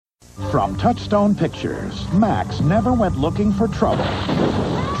From Touchstone Pictures, Max never went looking for trouble.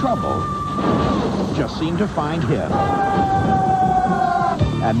 Trouble just seemed to find him.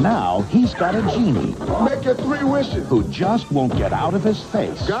 And now he's got a genie. Make your 3 wishes. Who just won't get out of his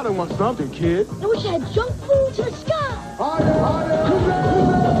face. Gotta want something, kid. I wish I had junk food to the sky.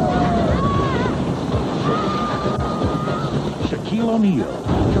 Shaquille O'Neal,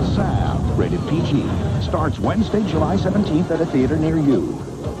 Shazam, rated PG. Starts Wednesday, July 17th at a theater near you.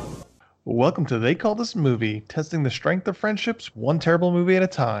 Welcome to They Call This Movie, testing the strength of friendships one terrible movie at a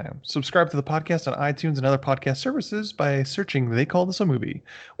time. Subscribe to the podcast on iTunes and other podcast services by searching They Call This a Movie.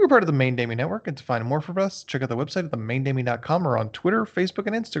 We're part of the Main Damie Network, and to find more from us, check out the website at themaindamie.com or on Twitter, Facebook,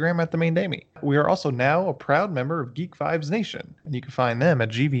 and Instagram at The Main Damie. We are also now a proud member of Geek Vibes Nation, and you can find them at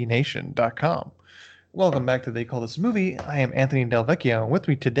gvnation.com. Welcome back to They Call This Movie. I am Anthony Del Vecchio, and with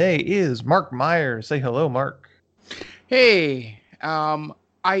me today is Mark Myers. Say hello, Mark. Hey,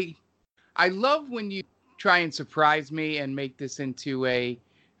 I love when you try and surprise me and make this into a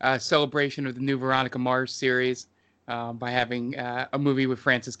celebration of the new Veronica Mars series by having a movie with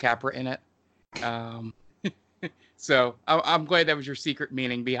Francis Capra in it. So I'm glad that was your secret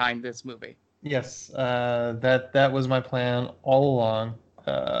meaning behind this movie. Yes, that was my plan all along.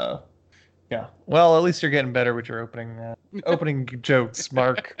 Yeah. Well, at least you're getting better with your opening jokes,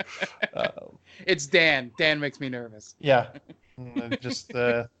 Mark. It's Dan. Dan makes me nervous. Yeah. Just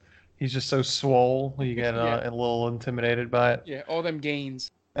he's just so swole. You get a little intimidated by it. Yeah, all them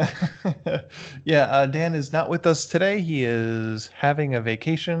gains. Yeah, Dan is not with us today. He is having a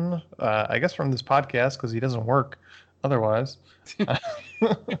vacation, I guess, from this podcast because he doesn't work otherwise.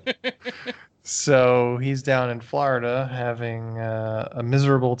 So he's down in Florida having a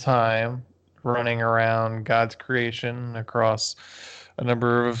miserable time running around God's creation across a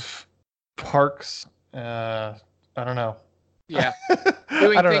number of parks. I don't know. Yeah,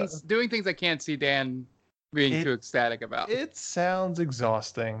 doing things I can't see Dan being too ecstatic about. It sounds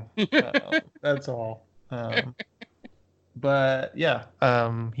exhausting. That's all. But yeah,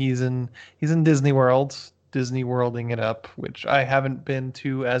 he's in Disney World, Disney Worlding it up, which I haven't been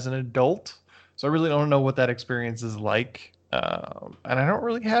to as an adult, so I really don't know what that experience is like. And I don't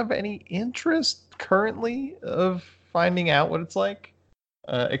really have any interest currently of finding out what it's like.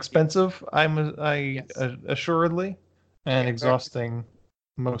 Expensive, yes. Assuredly. And exhausting,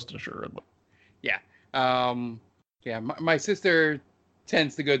 most assuredly. Yeah. My sister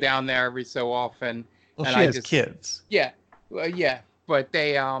tends to go down there every so often. Well, and she has kids. Yeah. But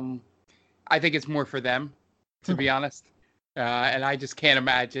they, I think it's more for them, to be honest. And I just can't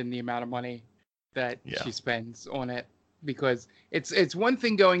imagine the amount of money that she spends on it, because it's one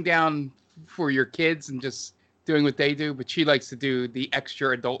thing going down for your kids and just doing what they do, but she likes to do the extra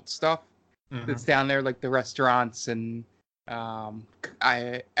adult stuff that's down there, like the restaurants. And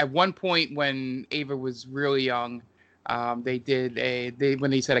at one point when Ava was really young, they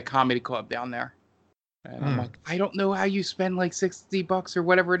when they said a comedy club down there, and I'm like, I don't know how you spend like $60 or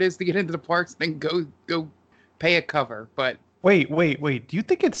whatever it is to get into the parks and then go pay a cover. But wait, do you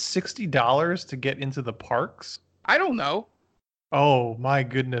think it's $60 to get into the parks? I don't know. Oh my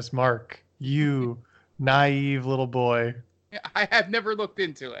goodness, Mark, you naive little boy. I have never looked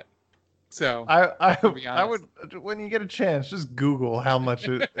into it. So I would, when you get a chance, just Google how much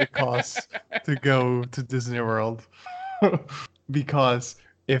it costs to go to Disney World. Because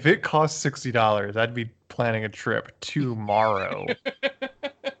if it costs $60, I'd be planning a trip tomorrow.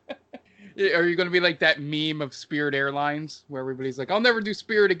 Are you going to be like that meme of Spirit Airlines where everybody's like, I'll never do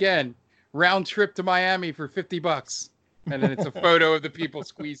Spirit again. Round trip to Miami for $50. And then it's a photo of the people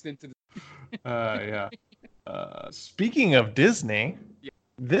squeezed into the... Speaking of Disney... Yeah.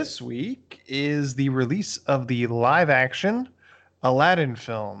 This week is the release of the live-action Aladdin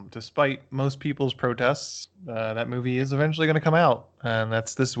film. Despite most people's protests, that movie is eventually going to come out, and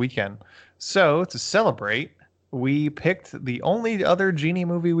that's this weekend. So, to celebrate, we picked the only other Genie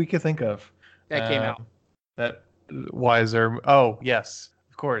movie we could think of. That came out. Why is there... Oh, yes,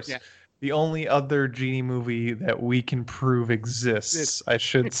 of course. Yeah. The only other Genie movie that we can prove exists, I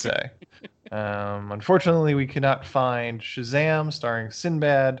should say. Unfortunately, we could not find Shazam starring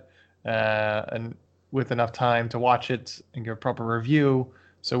Sinbad and with enough time to watch it and give a proper review.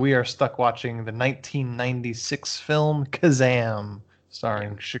 So we are stuck watching the 1996 film Kazam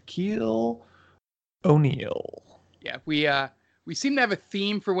starring Shaquille O'Neal. Yeah, we seem to have a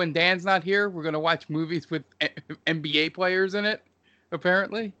theme for when Dan's not here. We're going to watch movies with NBA players in it,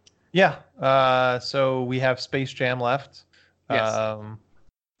 apparently. Yeah. So we have Space Jam left. Yes.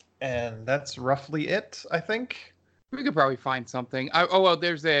 And that's roughly it, I think. We could probably find something.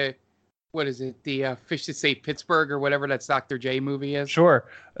 There's a what is it? The Fish to Save Pittsburgh or whatever that Dr. J movie is. Sure.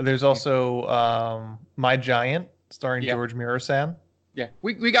 There's also My Giant, starring Yeah. George Mirasan. Yeah,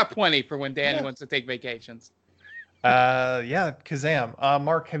 we got plenty for when Danny wants to take vacations. Yeah, Kazam.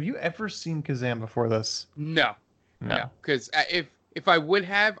 Mark, have you ever seen Kazam before this? No. Because if I would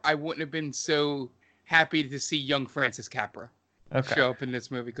have, I wouldn't have been so happy to see young Francis Capra show up in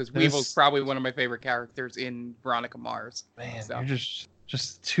this movie, because Weevil's probably one of my favorite characters in Veronica Mars. Man, so. you're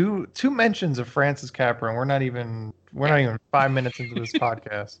just two mentions of Francis Capra, and we're not even 5 minutes into this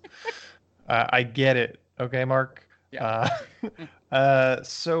podcast. I get it. Okay, Mark. Yeah.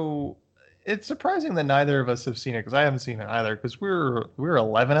 So it's surprising that neither of us have seen it, because I haven't seen it either, because we were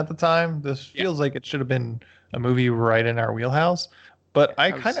 11 at the time. This feels like it should have been a movie right in our wheelhouse. But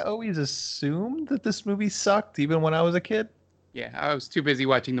I kind of always assumed that this movie sucked, even when I was a kid. Yeah, I was too busy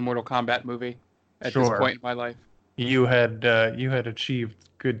watching the Mortal Kombat movie at this point in my life. You had achieved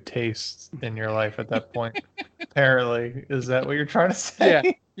good taste in your life at that point. Apparently, is that what you're trying to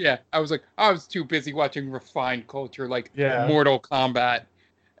say? Yeah. I was too busy watching refined culture like Yeah. Mortal Kombat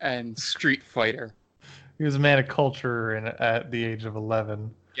and Street Fighter. He was a man of culture at the age of 11.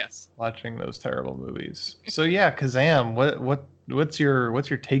 Yes. Watching those terrible movies. So yeah, Kazam. What's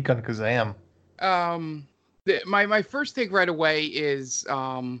your take on Kazam? My first take right away is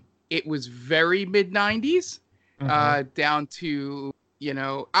it was very mid-90s, down to,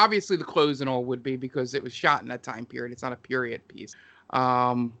 obviously the clothes and all would be, because it was shot in that time period. It's not a period piece.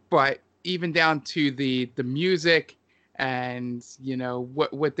 But even down to the music and,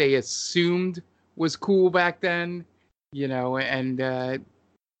 what they assumed was cool back then, and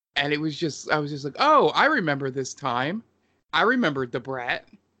it was just, I was just like, oh, I remember this time. I remembered the Brat.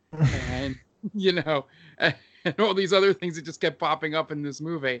 And, and all these other things that just kept popping up in this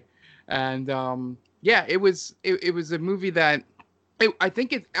movie. And, it was a movie that I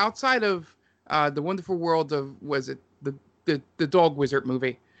think it's outside of The Wonderful World of, was it the Dog Wizard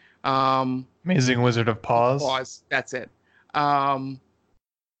movie? Amazing Wizard of Paws. Paws, that's it.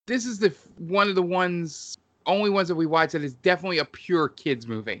 This is one of the only ones that we watched that is definitely a pure kids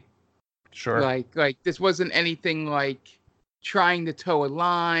movie. Sure. Like this wasn't anything like trying to toe a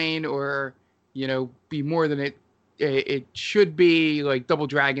line or, be more than it should be. Like Double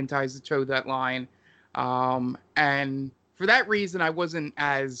Dragon tries to toe that line. And for that reason, I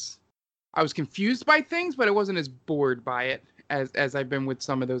was confused by things, but I wasn't as bored by it as I've been with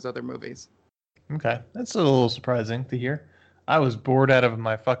some of those other movies. Okay. That's a little surprising to hear. I was bored out of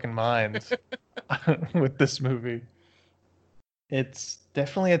my fucking mind with this movie. It's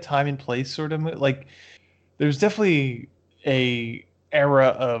definitely a time and place sort of movie. Like, there's definitely a era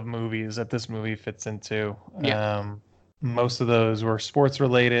of movies that this movie fits into. Yeah. Most of those were sports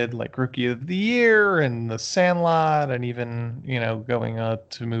related, like Rookie of the Year and The Sandlot, and even, going up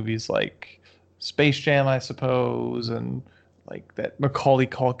to movies like Space Jam, I suppose, and like that Macaulay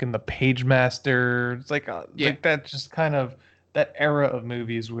Culkin, The Page Master. It's like that, just kind of that era of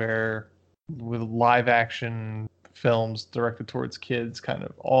movies with live action films directed towards kids, kind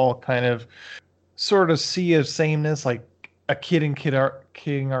of sort of sea of sameness, like A Kid in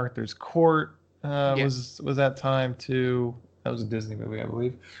King Arthur's Court was that time too. That was a Disney movie, I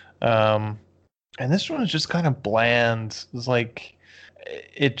believe. And this one is just kind of bland. It's like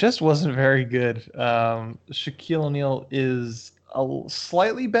it just wasn't very good. Shaquille O'Neal is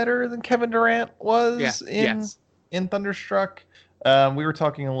slightly better than Kevin Durant was in Thunderstruck. We were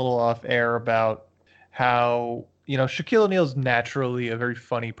talking a little off air about how, Shaquille O'Neal's naturally a very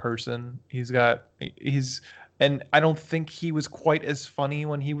funny person. And I don't think he was quite as funny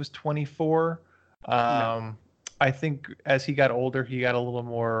when he was 24. No. I think as he got older, he got a little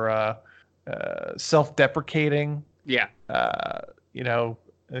more self-deprecating. Yeah.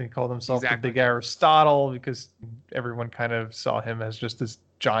 He called himself the Big Aristotle because everyone kind of saw him as just this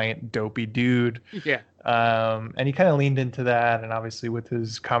giant dopey dude. Yeah. And he kind of leaned into that, and obviously with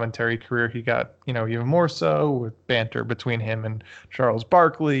his commentary career, he got, even more so with banter between him and Charles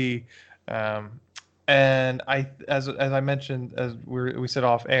Barkley. And as I mentioned, as we said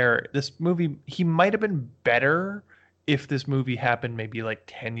off air, this movie, he might have been better if this movie happened maybe like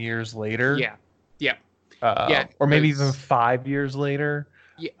 10 years later. Yeah. Or maybe even 5 years later.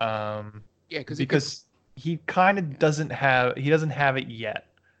 Yeah. Because he kind of doesn't have it yet.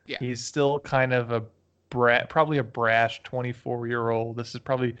 Yeah. He's still kind of probably a brash 24-year-old. This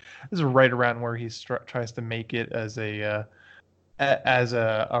is right around where he tries to make it as a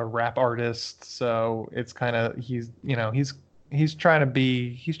rap artist. So it's kind of he's trying to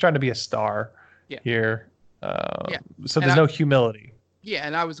be a star here. So there's no humility. Yeah,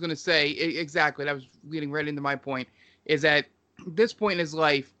 and I was going to say exactly. That was leading right into my point. Is that at this point in his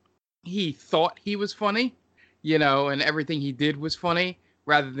life, he thought he was funny, and everything he did was funny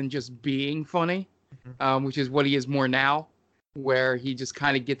rather than just being funny, which is what he is more now, where he just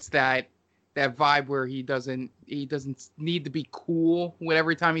kind of gets that vibe where he doesn't need to be cool when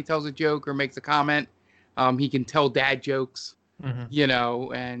every time he tells a joke or makes a comment. He can tell dad jokes,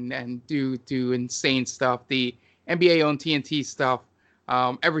 and do insane stuff. The NBA on TNT stuff,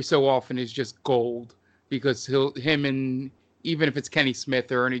 every so often is just gold, because him and even if it's Kenny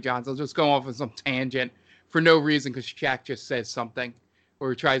Smith or Ernie Johnson, they'll just go off on some tangent for no reason because Shaq just says something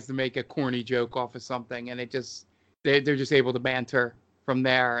or tries to make a corny joke off of something, and they're just able to banter from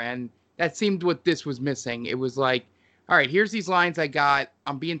there. And that seemed what this was missing. It was like, all right, here's these lines I got.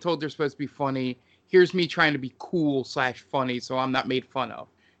 I'm being told they're supposed to be funny. Here's me trying to be cool / funny, so I'm not made fun of,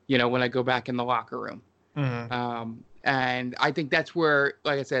 when I go back in the locker room. Mm-hmm. And I think that's where,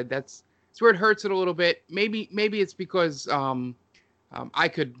 like I said, that's where it hurts it a little bit. Maybe it's because I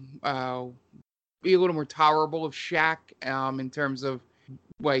could be a little more tolerable of Shaq in terms of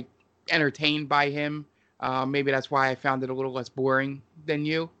like entertained by him. Maybe that's why I found it a little less boring than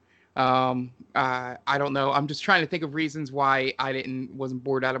you. I don't know. I'm just trying to think of reasons why I wasn't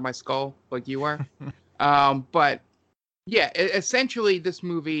bored out of my skull like you are. But yeah, essentially this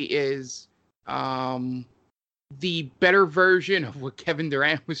movie is the better version of what Kevin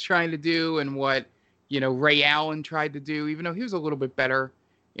Durant was trying to do and what, Ray Allen tried to do, even though he was a little bit better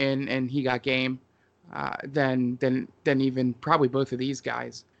and he got game than even probably both of these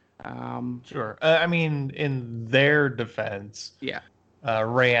guys. Sure. I mean, in their defense, yeah.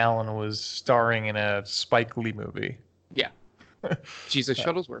 Ray Allen was starring in a Spike Lee movie. Yeah. Jesus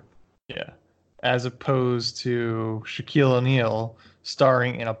Shuttlesworth. Yeah. As opposed to Shaquille O'Neal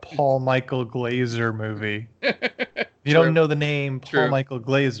starring in a Paul Michael Glaser movie. If you don't know the name Paul Michael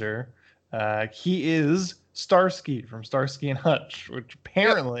Glaser, he is Starsky from Starsky and Hutch, which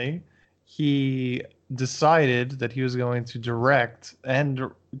apparently he decided that he was going to direct and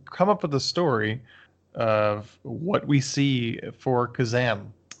come up with a story of what we see for Kazam.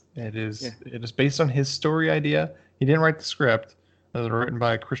 It is based on his story idea. He didn't write the script. It was written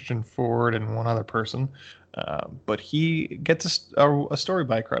by Christian Ford and one other person, but he gets a story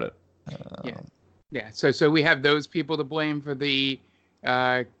by credit. So we have those people to blame for the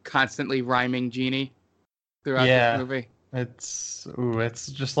constantly rhyming genie throughout this movie. It's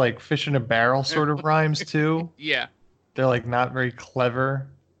just like fish in a barrel sort of rhymes too. Yeah, they're like not very clever.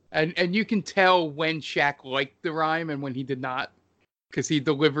 And you can tell when Shaq liked the rhyme and when he did not, because he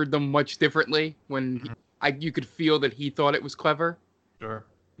delivered them much differently. You could feel that he thought it was clever. Sure.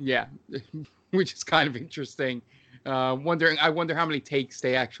 Yeah, which is kind of interesting. I wonder how many takes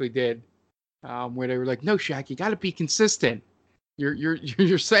they actually did, where they were like, "No, Shaq, you got to be consistent.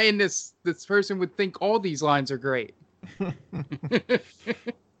 You're saying this person would think all these lines are great."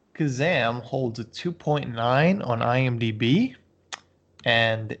 Kazam holds a 2.9 on IMDb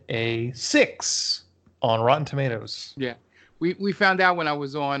and a 6 on Rotten Tomatoes. Yeah, we found out when I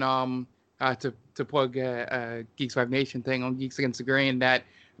was on to plug Geeks 5 Nation thing on Geeks Against the Grain that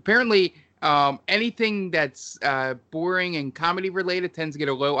apparently anything that's boring and comedy related tends to get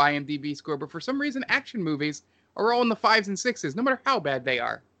a low IMDb score, but for some reason action movies are all in the 5s and 6s, no matter how bad they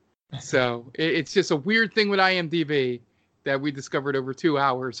are. So it's just a weird thing with IMDb that we discovered over 2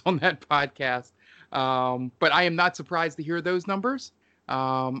 hours on that podcast. But I am not surprised to hear those numbers.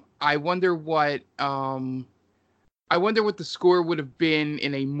 I wonder what the score would have been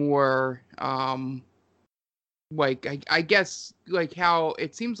in a more I guess like how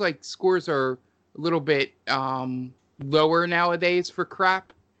it seems like scores are a little bit lower nowadays for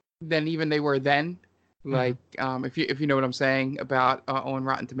crap than even they were then. Like if you know what I'm saying about on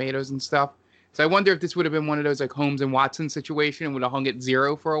Rotten Tomatoes and stuff. So I wonder if this would have been one of those like Holmes and Watson situation and would have hung at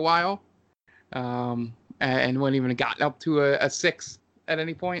 0 for a while, and wouldn't even have gotten up to a 6 at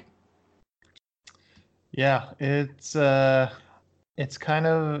any point. Yeah, it's kind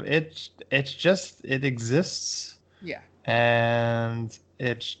of it's just it exists. Yeah, and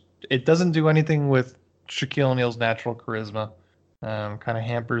it doesn't do anything with Shaquille O'Neal's natural charisma. Kind of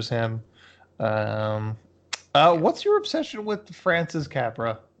hampers him. What's your obsession with Francis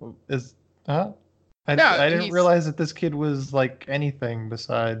Capra? I didn't realize that this kid was like anything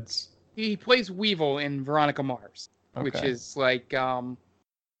besides. He plays Weevil in Veronica Mars, which is like, in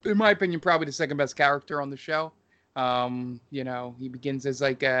my opinion, probably the second best character on the show. He begins as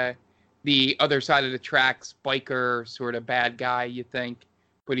like the other side of the tracks biker sort of bad guy, you think,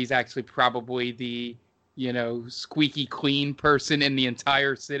 but he's actually probably the squeaky clean person in the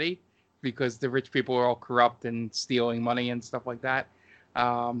entire city, because the rich people are all corrupt and stealing money and stuff like that.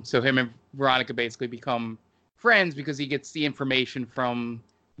 So him and Veronica basically become friends because he gets the information from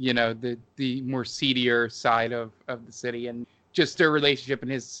the more seedier side of the city, and just their relationship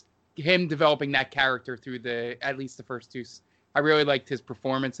and him developing that character through at least the first two. I really liked his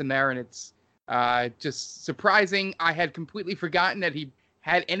performance in there, and it's just surprising. I had completely forgotten that he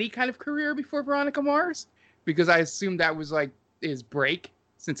had any kind of career before Veronica Mars, because I assumed that was like his break,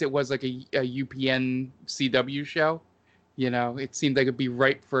 since it was like a UPN CW show. It seemed like it'd be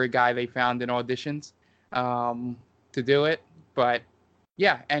right for a guy they found in auditions to do it. But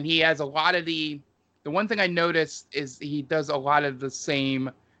yeah, and he has a lot of the one thing I noticed is he does a lot of the same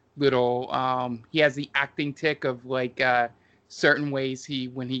little, he has the acting tick of like certain ways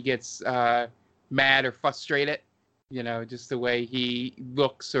when he gets mad or frustrated, just the way he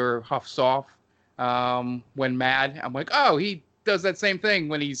looks or huffs off when mad. I'm like, oh, he does that same thing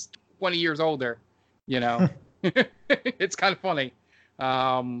when he's 20 years older, It's kind of funny.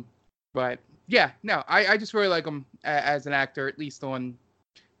 But yeah, no, I just really like him as an actor, at least on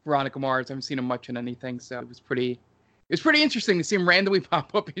Veronica Mars. I haven't seen him much in anything, so it was pretty interesting to see him randomly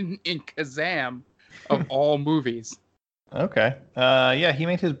pop up in Kazam of all movies. Okay. Yeah, he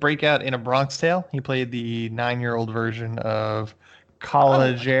made his breakout in A Bronx Tale. He played the 9-year-old version of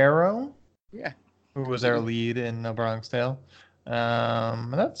Calogero. Yeah. Who was our lead in A Bronx Tale.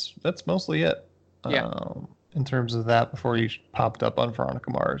 That's mostly it. Yeah. In terms of that, before he popped up on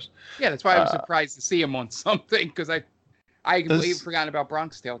Veronica Mars. Yeah, that's why I was surprised to see him on something, because I completely forgotten about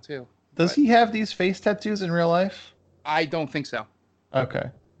Bronx Tale too. Does he have these face tattoos in real life? I don't think so. Okay,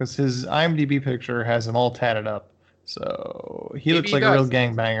 because his IMDb picture has him all tatted up, so he looks like a real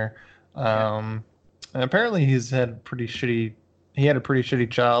gangbanger. And apparently he had a pretty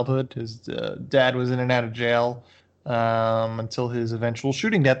shitty childhood. His dad was in and out of jail until his eventual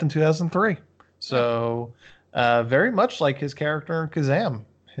shooting death in 2003. So very much like his character in Kazam.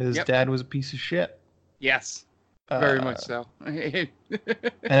 His dad was a piece of shit. Yes, very much so. And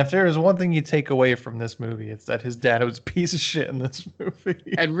if there is one thing you take away from this movie, it's that his dad was a piece of shit in this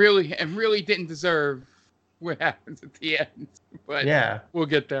movie. And really didn't deserve what happens at the end. But yeah, we'll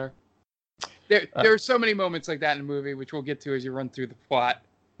get there. There are so many moments like that in the movie, which we'll get to as you run through the plot.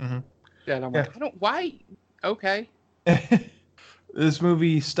 Mm-hmm. That I'm like, why? Okay. This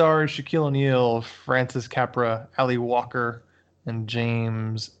movie stars Shaquille O'Neal, Francis Capra, Ali Walker, and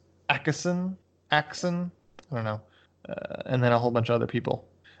James Akeson. I don't know. And then a whole bunch of other people.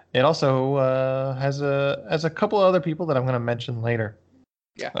 It also has a couple of other people that I'm going to mention later.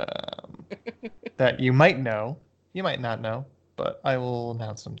 Yeah. That you might know. You might not know, but I will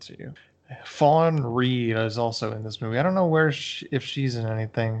announce them to you. Fawn Reed is also in this movie. I don't know if she's in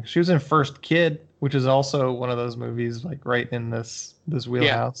anything. She was in First Kid, which is also one of those movies like right in this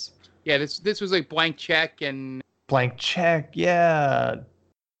wheelhouse. Yeah, this was like Blank Check. Yeah.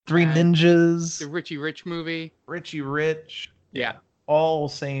 Three Ninjas. The Richie Rich movie. Richie Rich. Yeah. All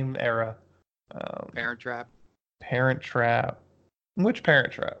same era. Parent Trap. Which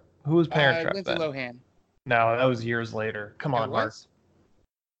Parent Trap? Who was Parent Trap Lindsay then? Lohan. No, that was years later. Come on, Mark.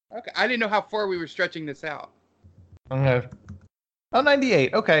 Okay, I didn't know how far we were stretching this out.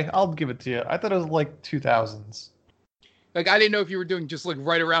 98. Okay, I'll give it to you. I thought it was like 2000s. Like, I didn't know if you were doing just like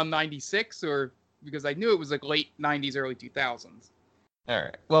right around 96, or because I knew it was like late 90s, early 2000s. All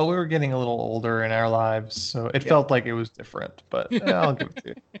right. Well, we were getting a little older in our lives, so it felt like it was different, but I'll give it to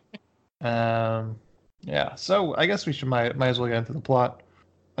you. Yeah, so I guess we might as well get into the plot.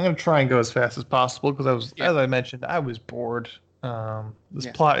 I'm going to try and go as fast as possible because as I mentioned, I was bored. This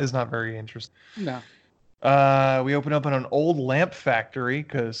plot is not very interesting. No. We open up in an old lamp factory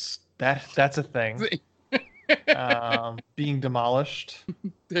because that's a thing. Being demolished.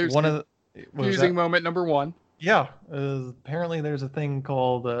 There's confusing moment number one. Yeah, apparently there's a thing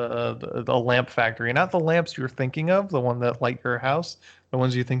called the lamp factory. Not the lamps you're thinking of, the one that light your house, the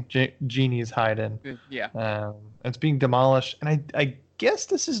ones you think genies hide in. Yeah. It's being demolished, and I guess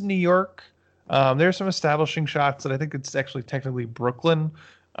this is New York. There's some establishing shots that I think it's actually technically Brooklyn,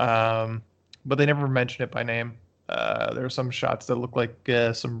 but they never mention it by name. There are some shots that look like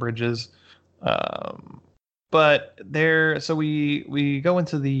some bridges. But so we go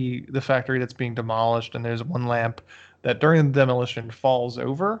into the factory that's being demolished, and there's one lamp that during the demolition falls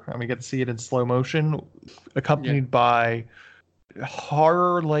over, and we get to see it in slow motion, accompanied by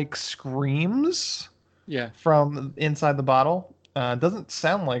horror-like screams from inside the bottle. Doesn't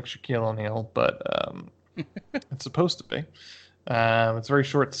sound like Shaquille O'Neal, but it's supposed to be. It's a very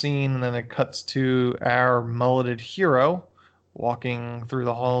short scene, and then it cuts to our mulleted hero walking through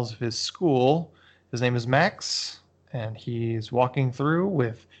the halls of his school. His name is Max, and he's walking through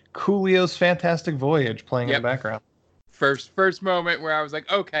with Coolio's Fantastic Voyage playing in the background. First moment where I was like,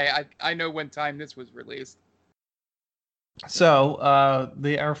 okay, I know when time this was released. So,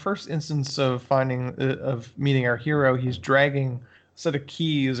 our first instance of meeting our hero, he's dragging a set of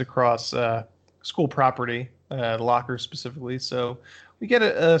keys across school property, the locker specifically. So we get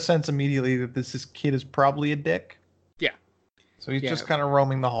a sense immediately that this kid is probably a dick. Yeah. So he's just kind of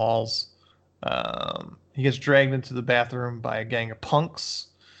roaming the halls. He gets dragged into the bathroom by a gang of punks.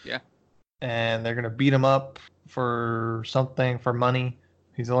 Yeah. And they're gonna beat him up for something, for money.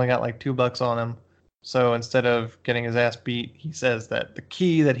 He's only got like $2 on him. So instead of getting his ass beat, he says that the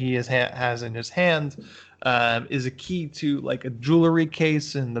key that he has in his hand is a key to like a jewelry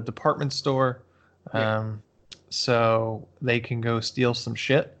case in the department store. So they can go steal some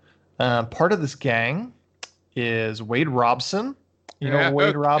shit. Part of this gang is Wade Robson. You know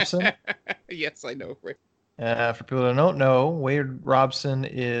Wade Robson? Yes, I know. For people that don't know, Wade Robson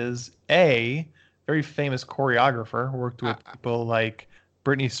is a very famous choreographer. Worked with people like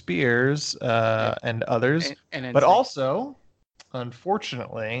Britney Spears and others. But also,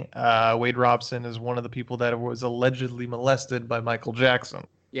 unfortunately, Wade Robson is one of the people that was allegedly molested by Michael Jackson.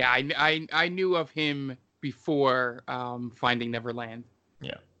 Yeah, I knew of him before Finding Neverland.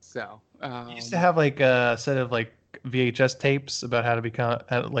 Yeah. So he used to have like a set of like VHS tapes about how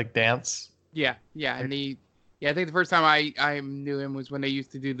to like dance. Yeah, and I think the first time I knew him was when they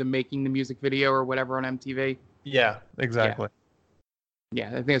used to do the Making the Music video or whatever on MTV. Yeah, exactly. Yeah,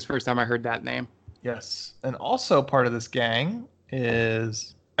 I think it's the first time I heard that name. Yes. And also part of this gang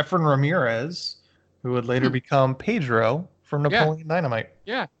is Efren Ramirez, who would later become Pedro from Napoleon Dynamite.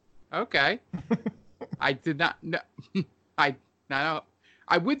 Yeah. Okay. I did not know.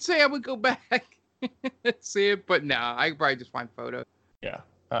 I would say I would go back and see it, but no, I could probably just find photos. Yeah.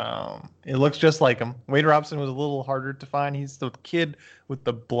 It looks just like him. Wade Robson was a little harder to find. He's the kid with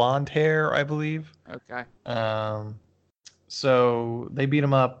the blonde hair, I believe. Okay. So they beat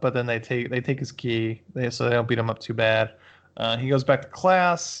him up, but then they take his key, so they don't beat him up too bad. He goes back to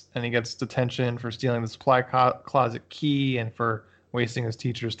class, and he gets detention for stealing the supply closet key and for wasting his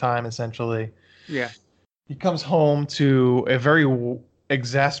teacher's time, essentially. Yeah. He comes home to a very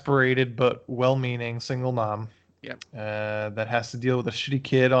exasperated but well-meaning single mom. Yep. That has to deal with a shitty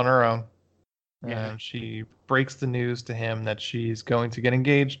kid on her own. Yeah. She breaks the news to him that she's going to get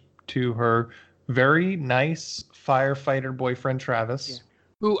engaged to her very nice firefighter boyfriend, Travis. Yeah.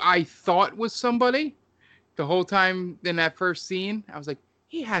 Who I thought was somebody the whole time in that first scene. I was like,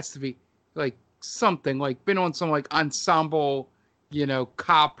 he has to be like something, like been on some like ensemble,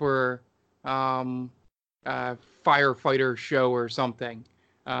 cop or firefighter show or something.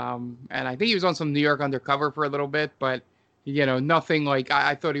 And I think he was on some New York Undercover for a little bit, but nothing like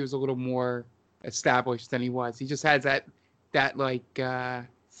I thought he was a little more established than he was. He just has that like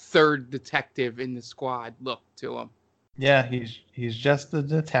third detective in the squad look to him. Yeah, he's just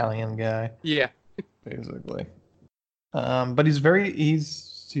an Italian guy. Yeah, basically. But he's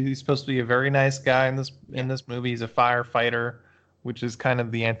supposed to be a very nice guy in this movie. He's a firefighter, which is kind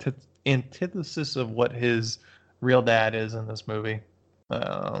of the antithesis of what his real dad is in this movie.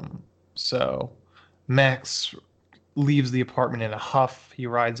 So Max leaves the apartment in a huff. He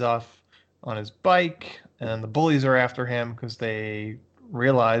rides off on his bike, and the bullies are after him because they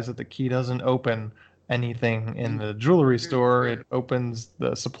realize that the key doesn't open anything in the jewelry store. It opens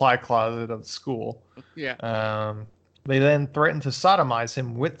the supply closet of the school. Yeah. They then threaten to sodomize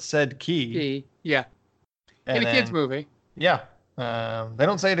him with said key. Yeah. In a kid's movie. Yeah. They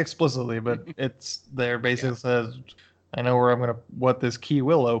don't say it explicitly, but it's there basically says, I know what this key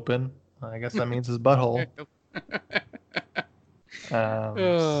will open. I guess that means his butthole.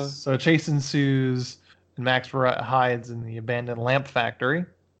 So chase ensues, and Max hides in the abandoned lamp factory.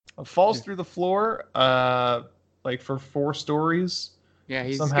 Falls through the floor, like for 4 stories. Yeah,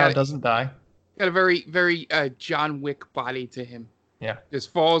 he somehow doesn't die. Got a very, very John Wick body to him. Yeah.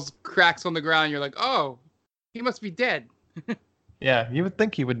 Just falls, cracks on the ground. You're like, oh, he must be dead. Yeah, you would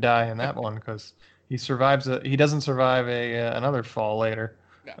think he would die in that one because he survives. He doesn't survive another fall later.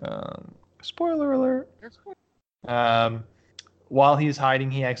 No. Spoiler alert. While he's hiding,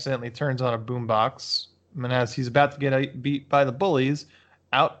 he accidentally turns on a boombox, and as he's about to get beat by the bullies,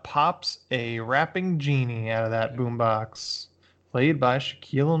 out pops a rapping genie out of that boombox, played by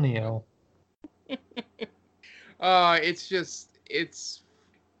Shaquille O'Neal. It's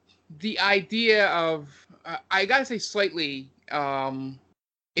the idea of I gotta say slightly.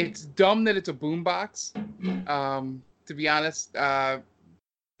 It's dumb that it's a boombox, to be honest.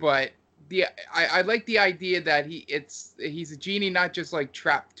 But I like the idea that he's a genie, not just like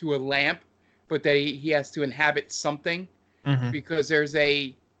trapped to a lamp, but that he has to inhabit something. Mm-hmm. Because there's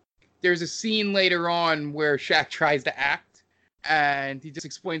a scene later on where Shaq tries to act, and he just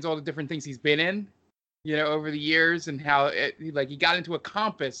explains all the different things he's been in, over the years, and how he got into a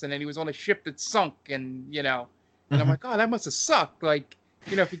compass and then he was on a ship that sunk, and I'm like, oh, that must have sucked. Like,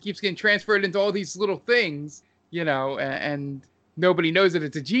 if he keeps getting transferred into all these little things, and nobody knows that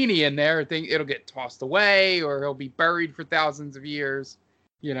it's a genie in there, it'll get tossed away or he'll be buried for thousands of years.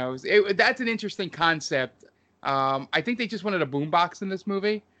 That's an interesting concept. I think they just wanted a boombox in this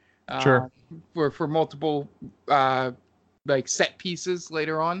movie. Sure. For multiple set pieces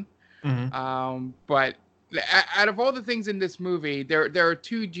later on. But out of all the things in this movie, there are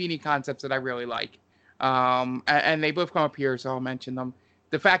two genie concepts that I really like. And they both come up here, so I'll mention them.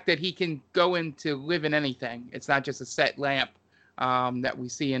 The fact that he can go into live in anything. It's not just a set lamp that we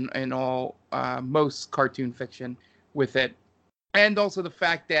see in all most cartoon fiction with it. And also the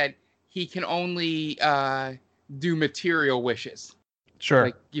fact that he can only do material wishes. Sure.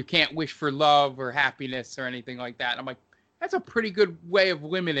 Like, you can't wish for love or happiness or anything like that. And I'm like, that's a pretty good way of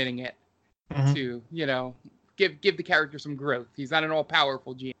limiting it to, give the character some growth. He's not an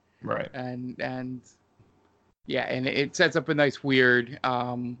all-powerful genie. Right. And yeah, and it sets up a nice weird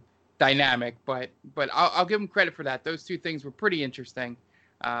dynamic, but I'll give him credit for that. Those two things were pretty interesting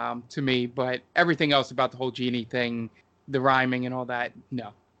to me, but everything else about the whole genie thing, the rhyming and all that,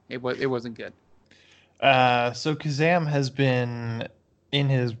 no, it wasn't good. So Kazam has been in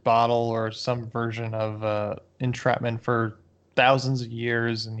his bottle or some version of entrapment for thousands of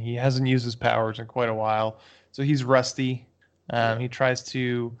years, and he hasn't used his powers in quite a while, so he's rusty. He tries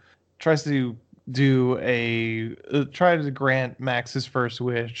to grant Max his first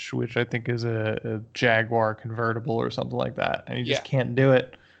wish, which I think is a Jaguar convertible or something like that, and he just can't do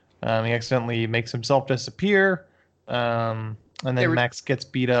it. He accidentally makes himself disappear, and then Max gets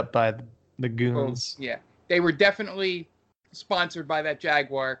beat up by the goons. Yeah, they were definitely sponsored by that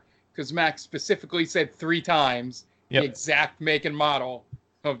Jaguar, because Max specifically said 3 times the exact make and model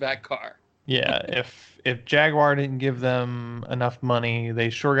of that car. Yeah, if Jaguar didn't give them enough money, they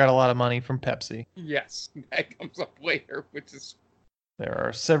sure got a lot of money from Pepsi. Yes, that comes up later, which is... There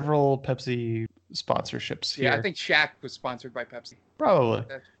are several Pepsi sponsorships here. Yeah, I think Shaq was sponsored by Pepsi. Probably.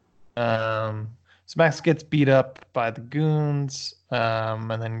 So Max gets beat up by the goons, and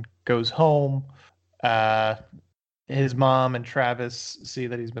then goes home. His mom and Travis see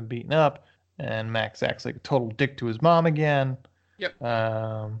that he's been beaten up, and Max acts like a total dick to his mom again. Yep.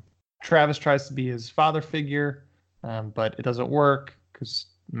 Travis tries to be his father figure, but it doesn't work because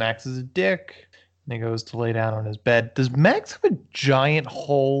Max is a dick. And he goes to lay down on his bed. Does Max have a giant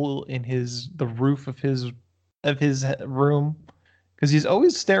hole in the roof of his room? Because he's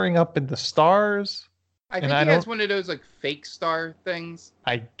always staring up at the stars. I think he has one of those fake star things.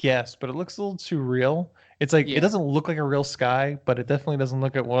 I guess, but it looks a little too real. It's like it doesn't look like a real sky, but it definitely doesn't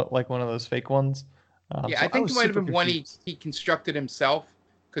look like one of those fake ones. So I think it might have been one he constructed himself,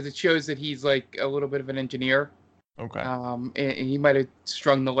 because it shows that he's a little bit of an engineer. Okay. And he might have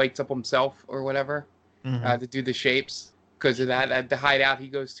strung the lights up himself or whatever to do the shapes. Because of that, at the hideout he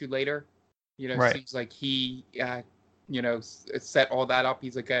goes to later, right. Seems like he, set all that up.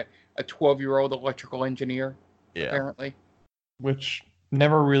 He's like a 12-year-old electrical engineer, apparently. Which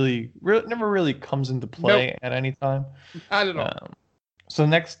never really comes into play at any time. I don't know. So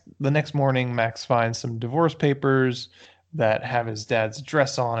the next morning, Max finds some divorce papers that have his dad's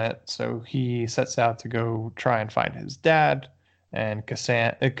address on it. So he sets out to go try and find his dad, and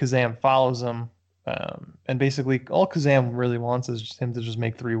Kazam follows him. And basically, all Kazam really wants is just him to just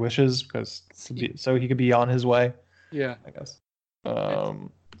make 3 wishes, so he could be on his way. Yeah, I guess.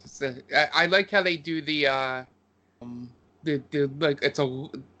 I like how they do the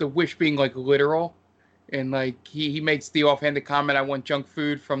wish being literal, and he makes the offhanded comment, "I want junk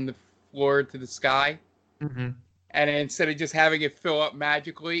food from the floor to the sky." Mm-hmm. And instead of just having it fill up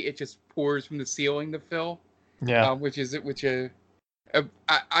magically, it just pours from the ceiling to fill. Yeah.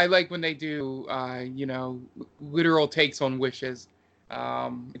 I like when they do, literal takes on wishes.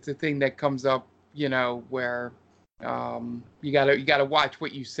 It's a thing that comes up, where you gotta watch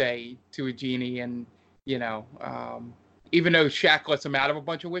what you say to a genie, and even though Shaq lets him out of a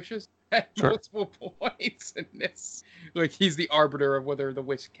bunch of wishes at multiple points in this, he's the arbiter of whether the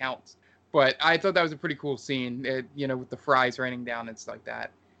wish counts. But I thought that was a pretty cool scene, with the fries raining down and stuff like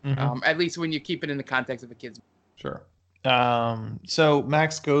that. Mm-hmm. At least when you keep it in the context of a kid's. Sure. So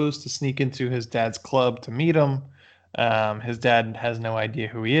Max goes to sneak into his dad's club to meet him. His dad has no idea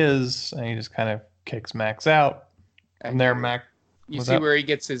who he is, and he just kind of kicks Max out. From there, Max... You see where he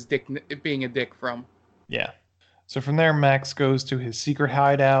gets his dick being a dick from. Yeah. So from there, Max goes to his secret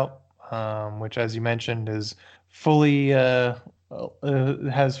hideout, which, as you mentioned, is fully...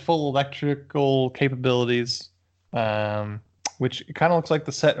 has full electrical capabilities. which kind of looks like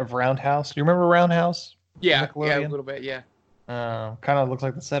the set of Roundhouse. You remember Roundhouse? Yeah, a little bit, yeah. Kind of looks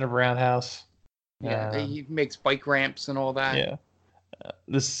like the set of Roundhouse. Yeah, he makes bike ramps and all that. Yeah.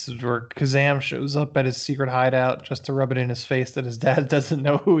 This is where Kazam shows up at his secret hideout just to rub it in his face that his dad doesn't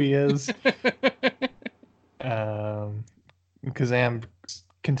know who he is. Kazam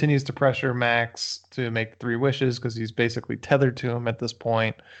continues to pressure Max to make 3 wishes because he's basically tethered to him at this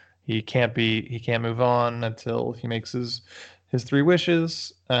point. He can't move on until he makes his 3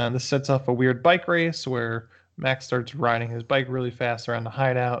 wishes. This sets off a weird bike race where Max starts riding his bike really fast around the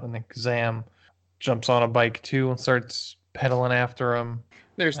hideout, and then Kazam jumps on a bike too and starts pedaling after him.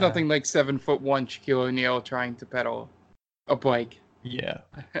 There's nothing like 7'1" Shaquille O'Neal trying to pedal a bike. Yeah.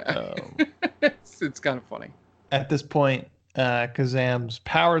 It's kind of funny. At this point, Kazam's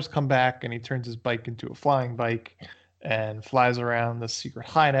powers come back and he turns his bike into a flying bike and flies around the secret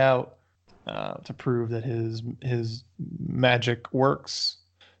hideout to prove that his magic works.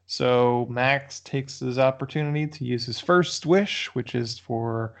 So Max takes his opportunity to use his first wish, which is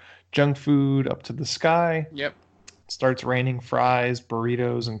for junk food up to the sky. Yep. It starts raining fries,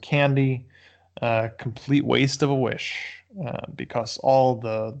 burritos, and candy. Complete waste of a wish. Because all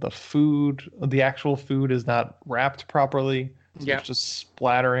the food, the actual food, is not wrapped properly. So It's just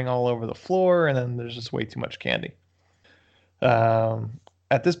splattering all over the floor, and then there's just way too much candy.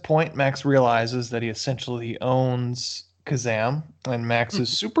 At this point, Max realizes that he essentially owns Kazam, and Max is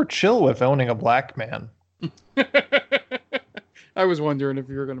super chill with owning a black man. I was wondering if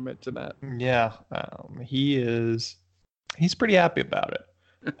you were going to mention that. Yeah, he's pretty happy about it.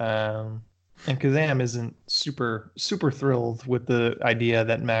 And Kazam isn't super thrilled with the idea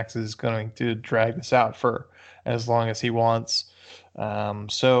that Max is going to drag this out for as long as he wants.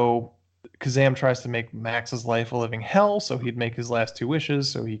 So Kazam tries to make Max's life a living hell, so he'd make his last 2 wishes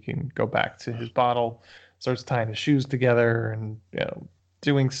so he can go back to his bottle. Starts tying his shoes together and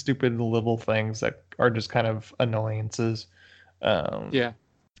doing stupid little things that are just kind of annoyances.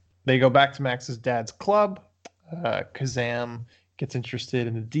 They go back to Max's dad's club. Kazam gets interested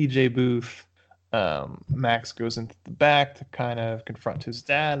in the DJ booth. Max goes into the back to kind of confront his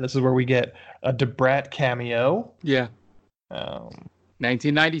dad. This is where we get a Debrat cameo. Yeah.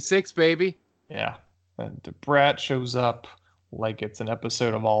 1996, baby. Yeah. And Debrat shows up like it's an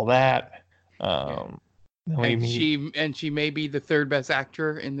episode of All That. She may be the 3rd best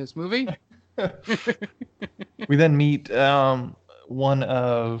actor in this movie. We then meet one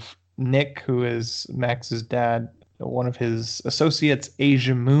of Nick, who is Max's dad, one of his associates,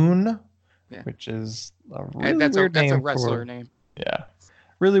 Asia Moon, which is a really weird name. That's a wrestler name. Yeah,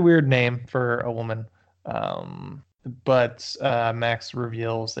 really weird name for a woman. But Max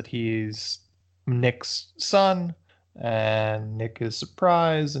reveals that he's Nick's son, and Nick is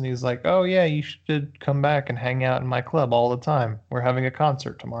surprised, and he's like, "Oh yeah, you should come back and hang out in my club all the time. We're having a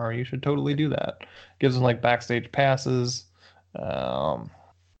concert tomorrow. You should totally do that." Gives him like backstage passes.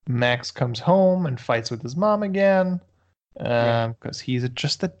 Max comes home and fights with his mom again because he's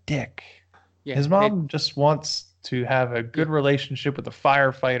just a dick. Yeah, his mom just wants to have a good relationship with a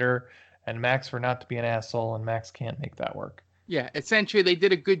firefighter, and Max for not to be an asshole, and Max can't make that work. Yeah, essentially they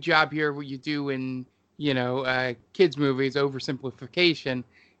did a good job here, what you do in kids movies, oversimplification,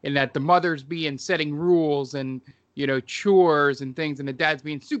 in that the mother's setting rules and chores and things, and the dad's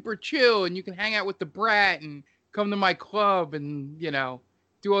being super chill, and you can hang out with the brat and come to my club and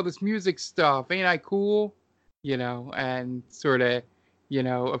do all this music stuff. Ain't I cool? And sort of,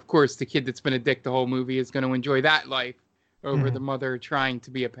 of course, the kid that's been a dick the whole movie is going to enjoy that life over the mother trying to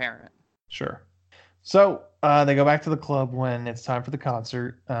be a parent. Sure. So they go back to the club when it's time for the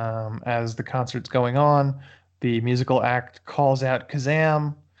concert. As the concert's going on, the musical act calls out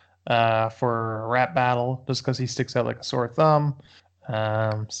Kazam for a rap battle just because he sticks out like a sore thumb.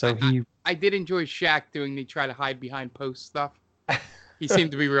 I did enjoy Shaq doing the try to hide behind post stuff. He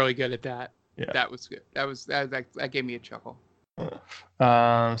seemed to be really good at that. Yeah. That was good. That gave me a chuckle.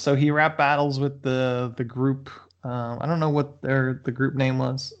 So he rap battles with the group. I don't know what the group name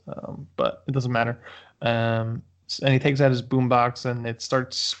was, but it doesn't matter. And he takes out his boombox and it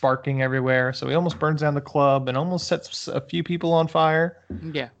starts sparking everywhere. So he almost burns down the club and almost sets a few people on fire.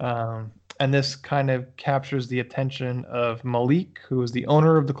 Yeah. And this kind of captures the attention of Malik, who is the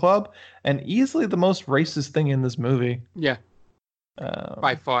owner of the club, and easily the most racist thing in this movie. Yeah.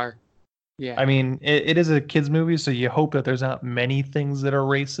 By far. Yeah. I mean, it is a kids movie, so you hope that there's not many things that are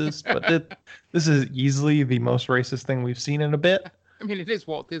racist, but this is easily the most racist thing we've seen in a bit. I mean, it is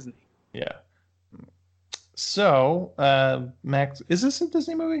Walt Disney. Yeah. So, Max, is this a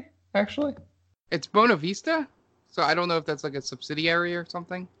Disney movie, actually? It's Buena Vista, so I don't know if that's like a subsidiary or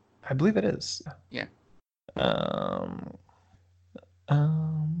something. I believe it is. Yeah.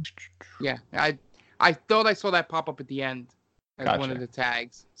 Yeah, I thought I saw that pop up at the end as one of the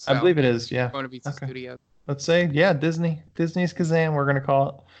tags. So I believe it is. Yeah. Buena Vista Studios. Let's say, yeah, Disney's Kazam. We're gonna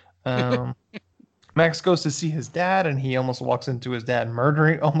call it. Max goes to see his dad, and he almost walks into his dad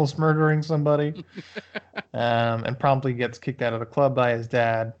almost murdering somebody, and promptly gets kicked out of the club by his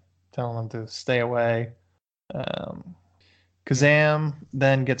dad, telling him to stay away. Kazam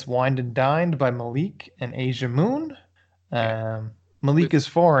then gets wined and dined by Malik and Asia Moon. Malik is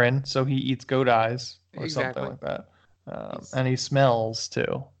foreign, so he eats goat eyes or something like that. And he smells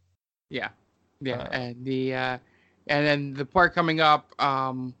too. Yeah. And then the part coming up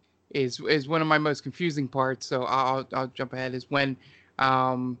is one of my most confusing parts. So I'll jump ahead. Is when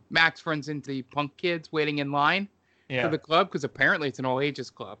Max runs into the punk kids waiting in line for the club, because apparently it's an all ages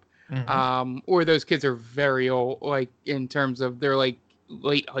club. Mm-hmm. Or those kids are very old, like in terms of they're like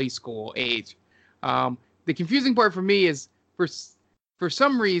late high school age. The confusing part for me is for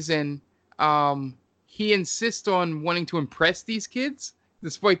some reason he insists on wanting to impress these kids,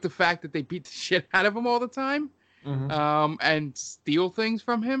 despite the fact that they beat the shit out of him all the time. Mm-hmm. And steal things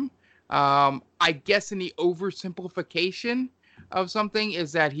from him. I guess in the oversimplification of something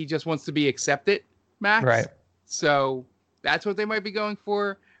is that he just wants to be accepted, Max. Right. So that's what they might be going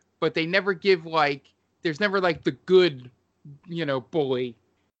for. But they never give there's never the good, bully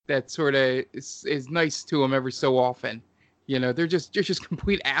that sort of is nice to him every so often. They're just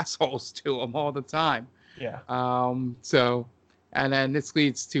complete assholes to him all the time. Yeah. So, and then this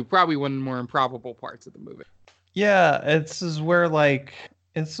leads to probably one of the more improbable parts of the movie. Yeah, it's a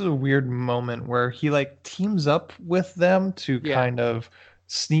weird moment where he teams up with them to kind of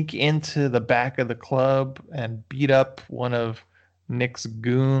sneak into the back of the club and beat up one of Nick's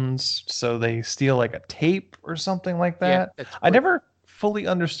goons, so they steal a tape or something like that. Yeah, I never fully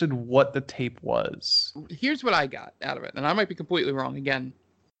understood what the tape was. Here's what I got out of it, and I might be completely wrong again.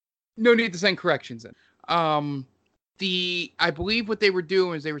 No need to send corrections in. I believe what they were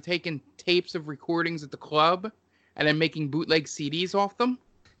doing is they were taking tapes of recordings at the club and then making bootleg CDs off them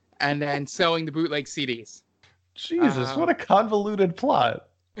and then selling the bootleg CDs. Jesus, what a convoluted plot.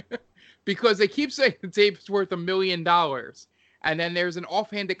 Because they keep saying the tape's worth $1 million. And then there's an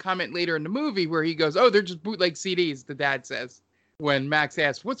offhanded comment later in the movie where he goes, "Oh, they're just bootleg CDs," the dad says, when Max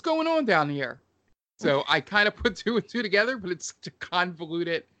asks, "What's going on down here?" So I kind of put two and two together, but it's such a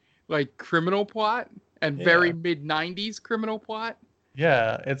convoluted, criminal plot and very mid-90s criminal plot.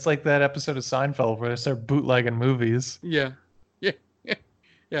 Yeah, it's like that episode of Seinfeld where they start bootlegging movies. Yeah.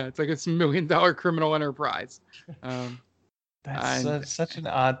 It's like it's $1 million criminal enterprise. That's such an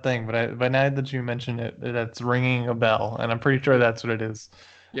odd thing, but now that you mention it, that's ringing a bell, and I'm pretty sure that's what it is.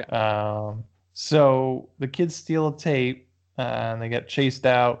 Yeah. So the kids steal a tape, and they get chased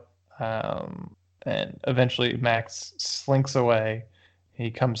out, and eventually Max slinks away. He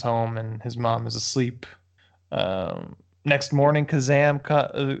comes home, and his mom is asleep. Next morning,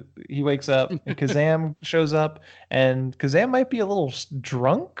 Kazam he wakes up, and Kazam shows up, and Kazam might be a little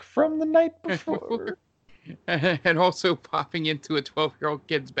drunk from the night before. And also popping into a 12-year-old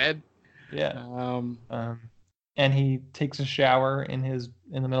kid's bed. Yeah. And he takes a shower in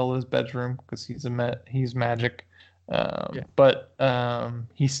the middle of his bedroom because he's magic. But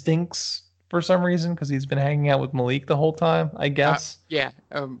he stinks for some reason because he's been hanging out with Malik the whole time, I guess.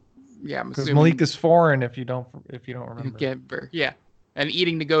 I'm Because assuming Malik is foreign if you don't remember. Yeah. And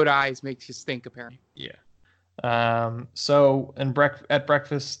eating the goat eyes makes you stink, apparently. Yeah. So at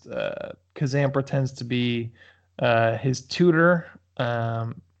breakfast, Kazam pretends to be his tutor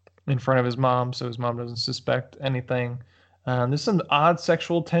in front of his mom, so his mom doesn't suspect anything. There's some odd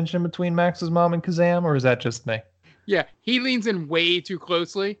sexual tension between Max's mom and Kazam, or is that just me? Yeah, he leans in way too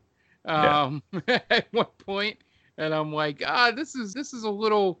closely at one point, and I'm like, this is a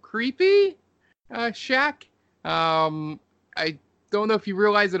little creepy, Shaq. I don't know if you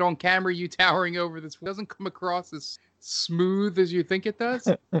realize that on camera, you towering over this doesn't come across as smooth as you think it does.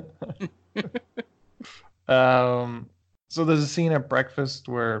 So there's a scene at breakfast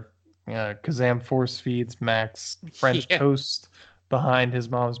where Kazam force feeds Max French toast behind his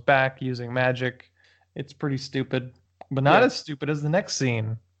mom's back using magic. It's pretty stupid, but not as stupid as the next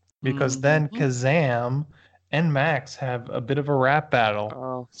scene, because then Kazam and Max have a bit of a rap battle.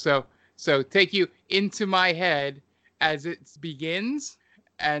 Oh, so take you into my head as it begins,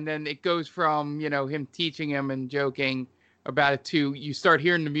 and then it goes from, him teaching him and joking about it to you start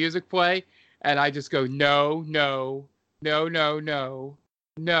hearing the music play, and I just go, no. It's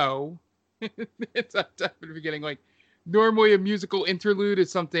up to the beginning. Normally a musical interlude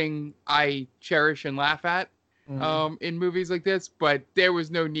is something I cherish and laugh at in movies like this, but there was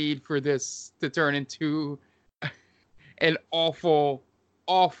no need for this to turn into an awful,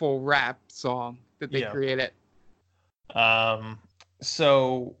 awful rap song that they created.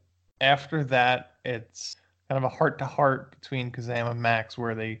 So after that, it's kind of a heart-to-heart between Kazam and Max,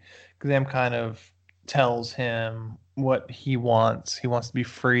 where Kazam kind of tells him what he wants. He wants to be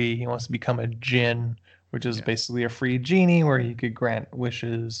free. He wants to become a djinn, which is basically a free genie where he could grant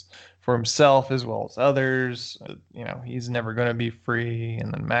wishes for himself as well as others. He's never going to be free.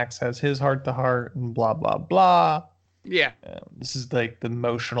 And then Max has his heart-to-heart and blah, blah, blah. Yeah. This is like the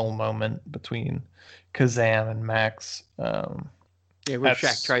emotional moment between Kazam and Max. Where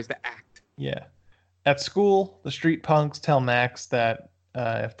Shaq tries to act. Yeah. At school, the street punks tell Max that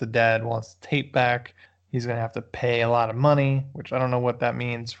if the dad wants the tape back, he's going to have to pay a lot of money, which I don't know what that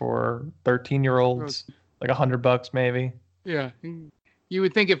means for 13-year-olds. Like $100 maybe. Yeah. You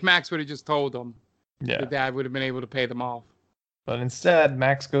would think if Max would have just told them, the dad would have been able to pay them off. But instead,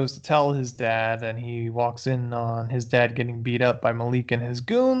 Max goes to tell his dad, and he walks in on his dad getting beat up by Malik and his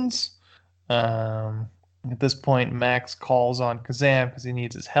goons. At this point, Max calls on Kazam because he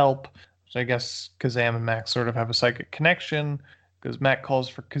needs his help. So I guess Kazam and Max sort of have a psychic connection, because Max calls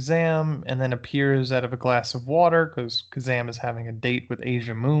for Kazam and then appears out of a glass of water because Kazam is having a date with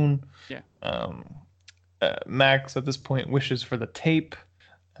Asia Moon. Yeah. Max at this point wishes for the tape,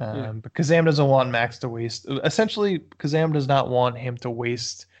 but Kazam doesn't want Max to waste. Essentially, Kazam does not want him to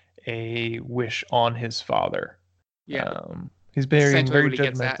waste a wish on his father. Yeah. He's very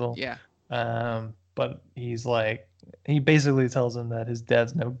judgmental. Yeah. But he basically tells him that his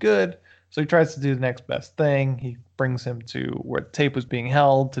dad's no good. So he tries to do the next best thing. He brings him to where the tape was being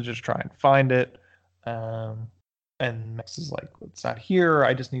held to just try and find it. And Max is like, it's not here.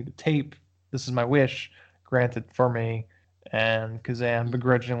 I just need the tape. This is my wish. Grant it for me. And Kazam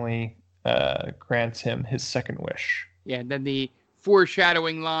begrudgingly grants him his second wish. Yeah, and then the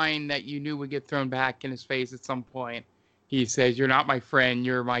foreshadowing line that you knew would get thrown back in his face at some point. He says, "You're not my friend.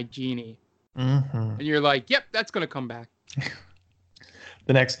 You're my genie." Mm-hmm. And you're like, yep, that's going to come back.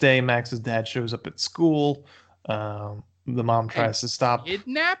 The next day, Max's dad shows up at school. The mom tries to stop.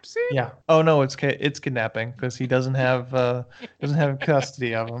 Kidnaps him? Yeah. Oh no, it's kidnapping because he doesn't have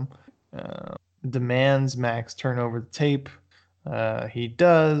custody of him. Demands Max turn over the tape. He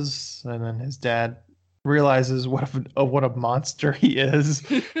does, and then his dad realizes what a monster he is,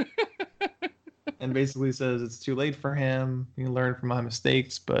 and basically says it's too late for him. He learned from my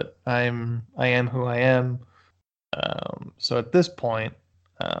mistakes, but I am who I am. So at this point,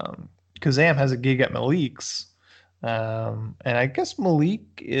 Kazam has a gig at Malik's, and I guess Malik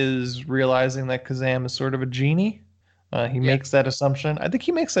is realizing that Kazam is sort of a genie. He makes that assumption. I think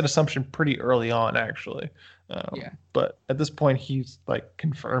he makes that assumption pretty early on, actually. But at this point, he's like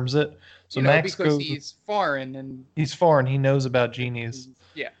confirms it. So Max because he's foreign and he's foreign. He knows about genies.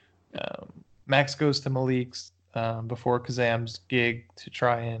 Yeah. Max goes to Malik's before Kazam's gig to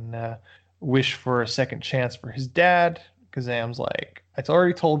try and wish for a second chance for his dad. Kazam's like, I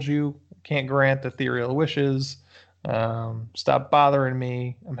already told you, can't grant ethereal wishes. Stop bothering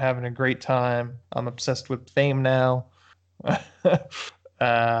me. I'm having a great time. I'm obsessed with fame now.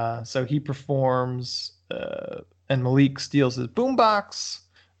 So he performs, and Malik steals his boombox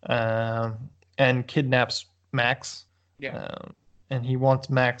and kidnaps Max. Yeah. And he wants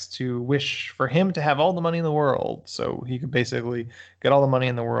Max to wish for him to have all the money in the world, so he could basically get all the money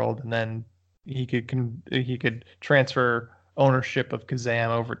in the world, and then he could transfer ownership of Kazam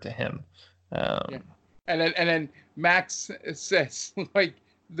over to him. And then Max says like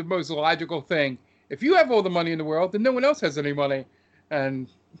the most logical thing: if you have all the money in the world, then no one else has any money, and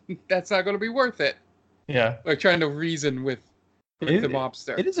that's not going to be worth it. Yeah, like trying to reason with the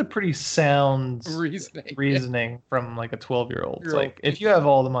mobster. It is a pretty sound reasoning from like a 12-year-old. It's like, if you have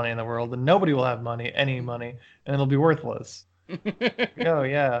all the money in the world, then nobody will have any money, and it'll be worthless. Oh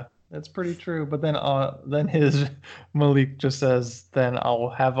yeah, that's pretty true. But then his Malik just says, then I'll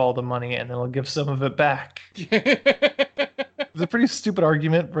have all the money and then I'll give some of it back. It's a pretty stupid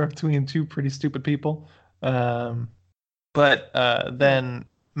argument between two pretty stupid people. But then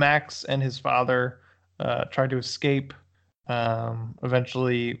Max and his father try to escape.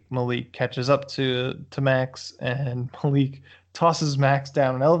 Eventually Malik catches up to Max, and Malik tosses Max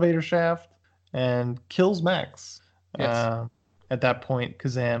down an elevator shaft and kills Max. Yes. At that point,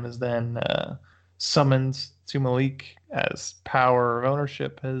 Kazam is then summoned to Malik as power of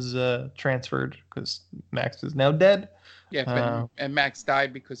ownership has transferred because Max is now dead. Yeah, and Max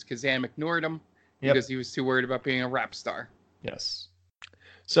died because Kazam ignored him because he was too worried about being a rap star. Yes.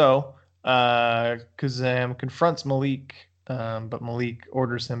 So Kazam confronts Malik, but Malik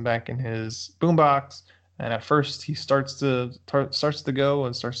orders him back in his boombox. And at first, he starts to go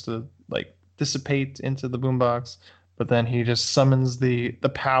and starts to like dissipate into the boombox. but then he just summons the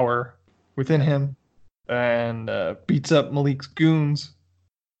power within him and beats up Malik's goons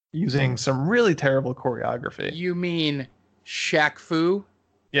using some really terrible choreography. You mean Shaq Fu?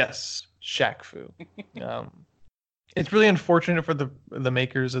 Yes, Shaq Fu. It's really unfortunate for the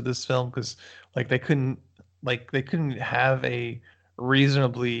makers of this film because they couldn't have a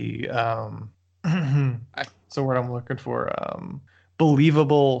reasonably so what I'm looking for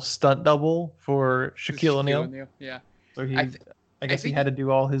believable stunt double for Shaquille O'Neal. Yeah. So I guess he had to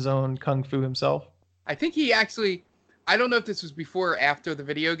do all his own kung fu himself. I think he actually, I don't know if this was before or after the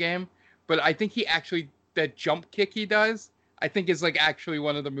video game, but I think he actually, that jump kick he does, I think is actually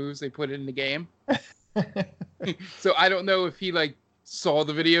one of the moves they put in the game. So I don't know if he saw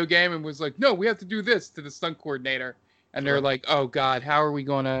the video game and was like, no, we have to do this to the stunt coordinator. And they're like, oh God, how are we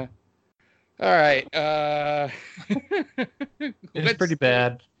going to, all right. It's pretty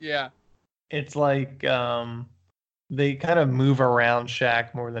bad. Yeah. It's they kind of move around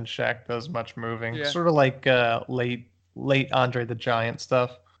Shaq more than Shaq does much moving. Yeah. Sort of like late Andre the Giant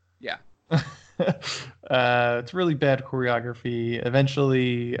stuff. Yeah. It's really bad choreography.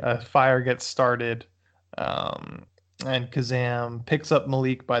 Eventually, a fire gets started, and Kazam picks up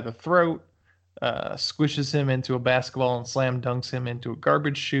Malik by the throat, squishes him into a basketball, and slam dunks him into a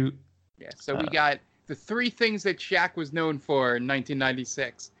garbage chute. Yeah, so we got the three things that Shaq was known for in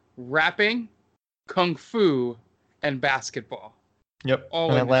 1996. Rapping, kung fu, and basketball. Yep.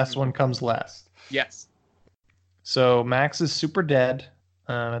 And that last one comes last. Yes. So Max is super dead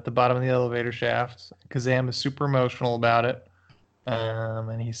at the bottom of the elevator shaft. Kazam is super emotional about it.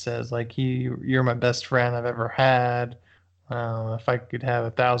 And he says, you're my best friend I've ever had. If I could have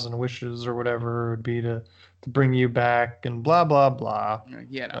 1,000 wishes or whatever, it would be to bring you back and blah, blah, blah.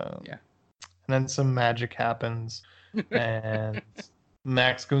 Yeah. And then some magic happens. And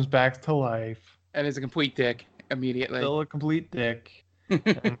Max comes back to life. And is a complete dick. Immediately. Still a complete dick.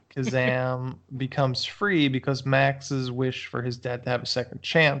 And Kazam becomes free because Max's wish for his dad to have a second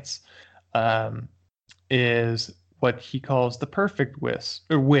chance is what he calls the perfect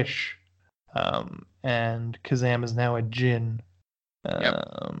wish. And Kazam is now a djinn.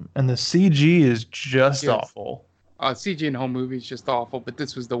 And the CG is just awful. CG in the whole movie is just awful, but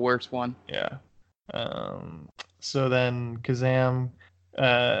this was the worst one. Yeah. So then Kazam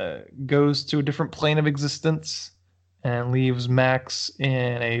goes to a different plane of existence and leaves Max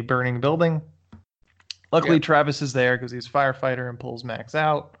in a burning building. Luckily, Travis is there because he's a firefighter and pulls Max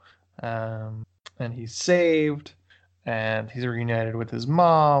out. And he's saved. And he's reunited with his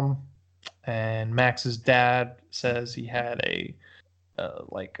mom. And Max's dad says he had a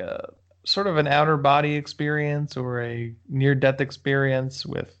sort of an outer body experience or a near-death experience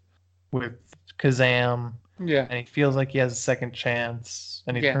with Kazam. Yeah. And he feels like he has a second chance,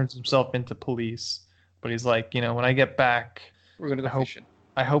 and he turns himself into police. But he's like, when I get back, we're gonna go fishing.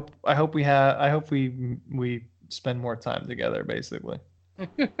 I hope we spend more time together, basically.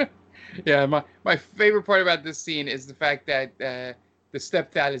 Yeah, my favorite part about this scene is the fact that the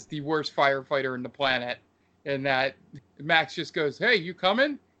stepdad is the worst firefighter in the planet, and that Max just goes, "Hey, you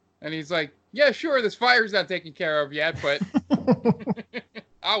coming?" And he's like, "Yeah, sure. This fire's not taken care of yet, but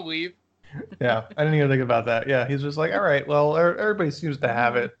I'll leave." Yeah, I didn't even think about that. Yeah, he's just like, all right, well, everybody seems to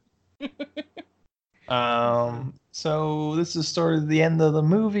have it. So this is sort of the end of the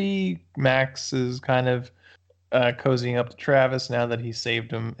movie. Max is kind of cozying up to Travis now that he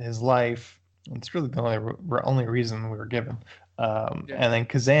saved his life. It's really the only reason we were given. And then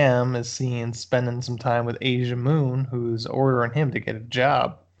Kazam is seen spending some time with Asia Moon, who's ordering him to get a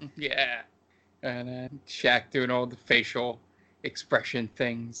job. Yeah, and Shaq doing all the facial expression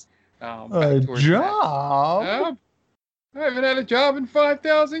things. A job? I haven't had a job in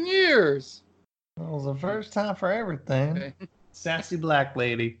 5,000 years. It was the first time for everything. Sassy black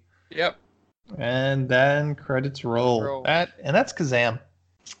lady. Yep. And then credits roll. That's Kazam.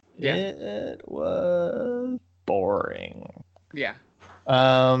 Yeah. It was boring. Yeah.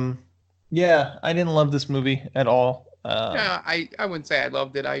 Yeah, I didn't love this movie at all. Yeah, I wouldn't say I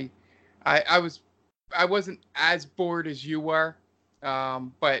loved it. I wasn't as bored as you were.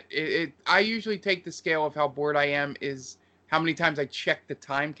 But I usually take the scale of how bored I am is how many times I check the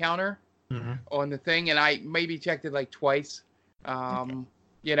time counter on the thing, and I maybe checked it twice. The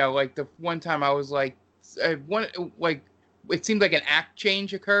one time I was it seemed like an act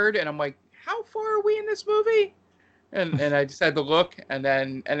change occurred, and I'm like, how far are we in this movie? And I just had to look, and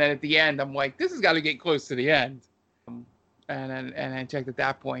then at the end, I'm like, this has got to get close to the end. And I checked at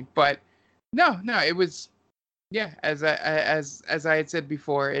that point, but no, it was. Yeah, as I had said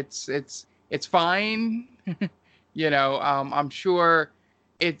before, it's fine. I'm sure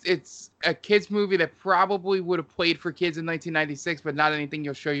it's a kids movie that probably would have played for kids in 1996, but not anything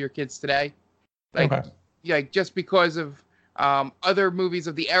you'll show your kids today. Like just because of other movies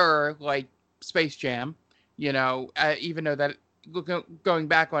of the era, like Space Jam, even though that going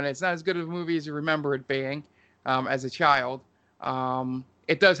back on it, it's not as good of a movie as you remember it being as a child.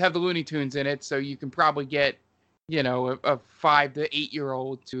 It does have the Looney Tunes in it, so you can probably get, a 5 to 8 year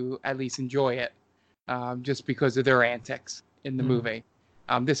old to at least enjoy it, just because of their antics in the movie.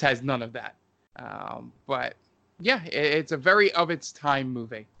 This has none of that. But yeah, it's a very of its time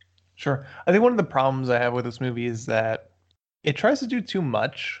movie. Sure. I think one of the problems I have with this movie is that it tries to do too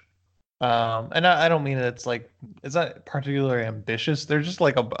much. And I don't mean it's not particularly ambitious. There's just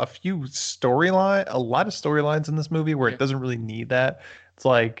like a lot of storylines in this movie where it doesn't really need that. It's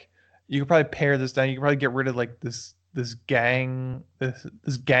like you could probably pare this down. You could probably get rid of like this gangland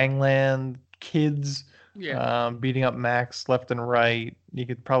kids beating up Max left and right. You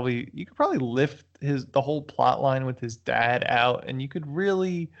could probably lift the whole plot line with his dad out, and you could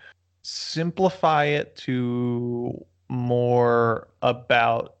really simplify it to more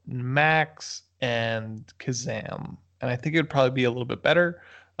about Max and Kazam, and I think it would probably be a little bit better.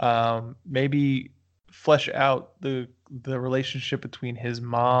 Maybe flesh out the relationship between his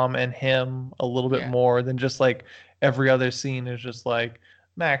mom and him a little bit more than just like every other scene is just like,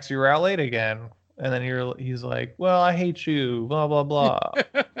 Max, you were out late again, and then he's like, well, I hate you, blah blah blah.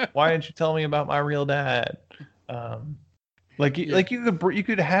 Why didn't you tell me about my real dad? You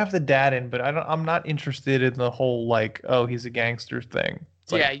could have the dad in, but I'm not interested in the whole like, oh, he's a gangster thing.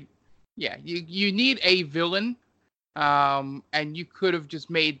 You need a villain, and you could have just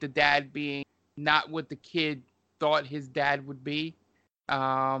made the dad being not what the kid thought his dad would be,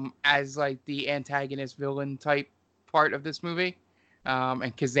 as like the antagonist villain type part of this movie,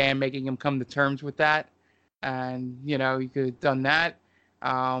 and Kazam making him come to terms with that, and you could have done that.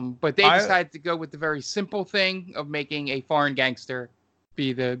 But they decided to go with the very simple thing of making a foreign gangster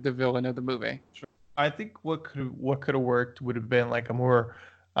be the villain of the movie. I think what could have worked would have been like a more,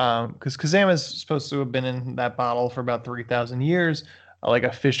 because Kazam is supposed to have been in that bottle for about 3,000 years, like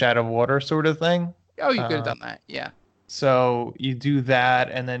a fish out of water sort of thing. Oh, you could have done that, yeah. So you do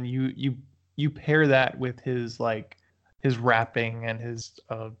that, and then you pair that with his rapping and his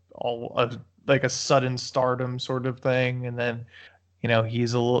like a sudden stardom sort of thing, and then he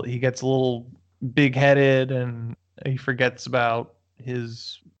gets a little big-headed and he forgets about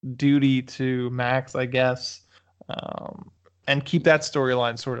his duty to Max, I guess, and keep that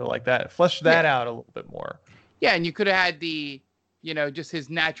storyline sort of like that. Flesh that out a little bit more. Yeah, and you could have had the, just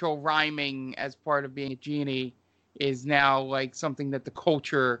his natural rhyming as part of being a genie is now like something that the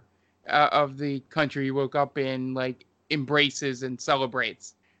culture of the country he woke up in like embraces and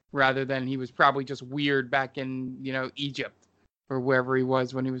celebrates, rather than he was probably just weird back in, Egypt or wherever he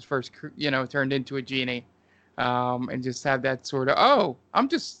was when he was first, turned into a genie, and just have that sort of, oh, I'm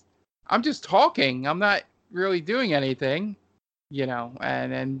just talking, I'm not really doing anything,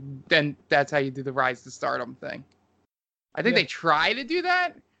 and then that's how you do the rise to stardom thing. I think they try to do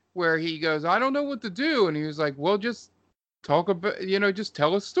that where he goes, I don't know what to do, and he was like, well, just talk about, just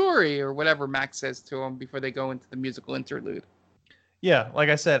tell a story or whatever Max says to him before they go into the musical interlude. Yeah, like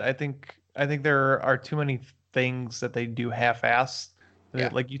I said, I think there are too many things that they do half-assed. Yeah.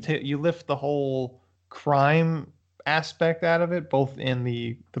 Like you lift the whole crime aspect out of it, both in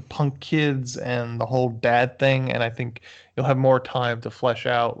the punk kids and the whole dad thing, and I think you'll have more time to flesh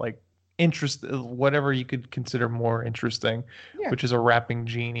out like whatever you could consider more interesting, which is a rapping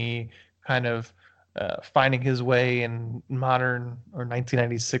genie kind of finding his way in modern or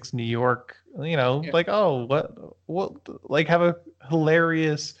 1996 New York. Like, oh, what like have a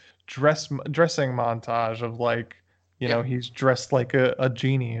hilarious dressing montage of like, he's dressed like a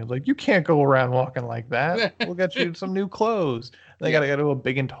genie. Like, you can't go around walking like that. We'll get you some new clothes. They gotta go to a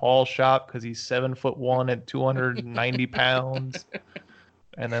big and tall shop because he's 7'1" at 290 pounds.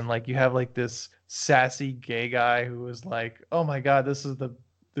 And then like you have like this sassy gay guy who is like, oh my god, this is the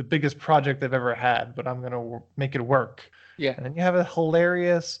biggest project I've ever had, but I'm gonna make it work. Yeah. And then you have a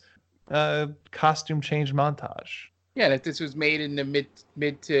hilarious costume change montage. Yeah, and if this was made in the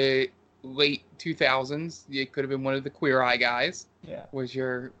mid to late 2000s, it could have been one of the Queer Eye guys. Yeah. Was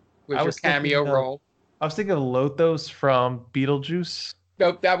your cameo role. I was thinking of Lothos from Beetlejuice.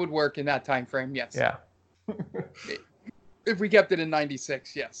 Nope, that would work in that time frame, yes. Yeah. If we kept it in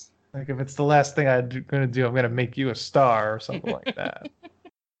 96, yes. Like, if it's the last thing I'm going to do, I'm going to make you a star or something like that.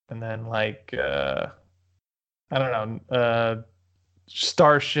 And then, like, I don't know,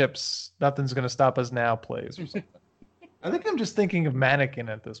 Starships, Nothing's Gonna Stop Us Now plays or something. I think I'm just thinking of Mannequin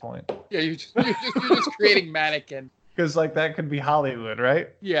at this point. Yeah, you're just creating Mannequin. Because like that could be Hollywood, right?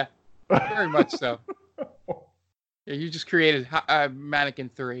 Yeah, very much so. Yeah, you just created Mannequin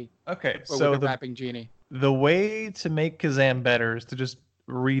 3. Okay, so with a rapping genie. The way to make Kazam better is to just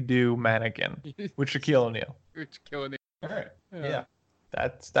redo Mannequin with Shaquille O'Neal. All right. Yeah.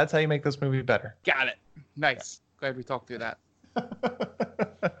 That's how you make this movie better. Got it. Nice. Yeah. Glad we talked through that.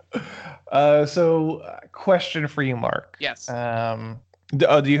 Question for you, Mark. Yes.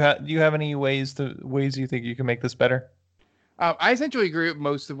 Do you have any ways you think you can make this better? I essentially agree with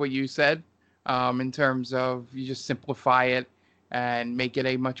most of what you said. In terms of you just simplify it and make it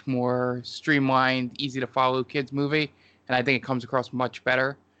a much more streamlined, easy to follow kids movie. And I think it comes across much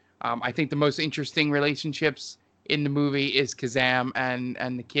better. I think the most interesting relationships in the movie is Kazam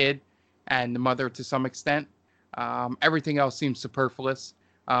and the kid and the mother to some extent. Everything else seems superfluous.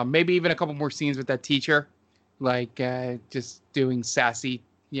 Maybe even a couple more scenes with that teacher, like just doing sassy,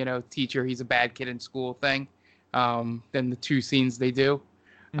 teacher, he's a bad kid in school thing. Than the 2 scenes they do.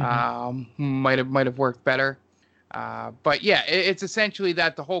 Might have worked better. But yeah, it's essentially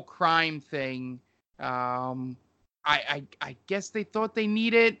that the whole crime thing. I guess they thought they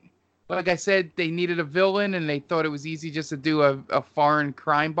needed, like I said, they needed a villain, and they thought it was easy just to do a foreign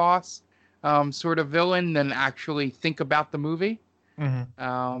crime boss sort of villain than actually think about the movie.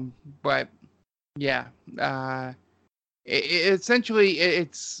 But yeah, essentially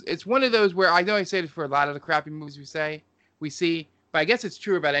it's one of those where I know I say this for a lot of the crappy movies we see. But I guess it's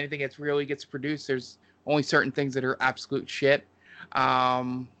true about anything that really gets produced. There's only certain things that are absolute shit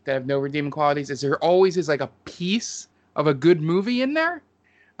that have no redeeming qualities. There always is like a piece of a good movie in there.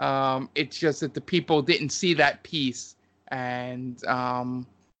 It's just that the people didn't see that piece and, and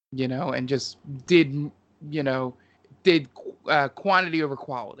just did quantity over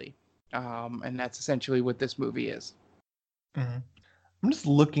quality. And that's essentially what this movie is. I'm just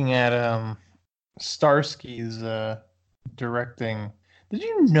looking at Starsky's directing. Did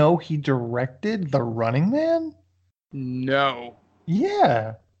you know he directed The Running Man? No.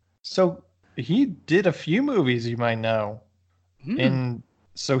 Yeah. So he did a few movies you might know. And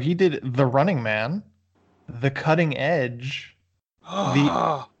so he did The Running Man, The Cutting Edge,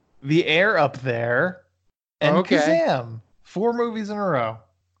 The Air Up There, and Kazam. 4 movies in a row.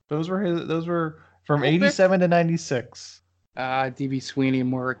 Those were from 87 to 96. D.B. Sweeney and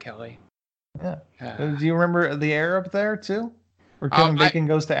Maura Kelly. Yeah. Do you remember The Air Up There too? Where Kevin Bacon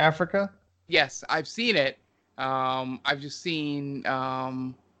goes to Africa? Yes, I've seen it. I've just seen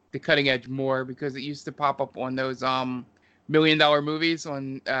The Cutting Edge more because it used to pop up on those $1 million movies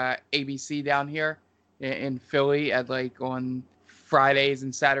on ABC down here in Philly at like on Fridays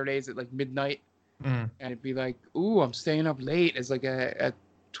and Saturdays at like midnight. And it'd be like, ooh, I'm staying up late as like a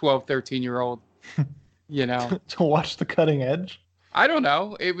 12, 13-year-old, to watch The Cutting Edge? I don't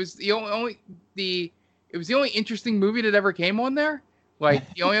know. It was the only interesting movie that ever came on there.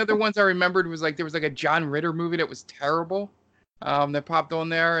 Like the only other ones I remembered was like there was like a John Ritter movie that was terrible that popped on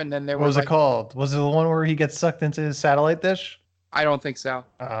there, and then there was. What was it called? Was it the one where he gets sucked into his satellite dish? I don't think so.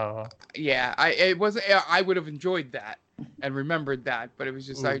 Oh. Yeah, it wasn't. I would have enjoyed that and remembered that, but it was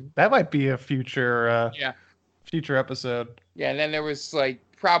just that might be a future future episode. Yeah, and then there was like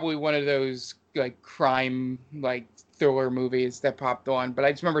probably one of those like crime like thriller movies that popped on, but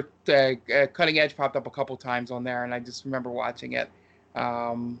I just remember Cutting Edge popped up a couple times on there, and I just remember watching it.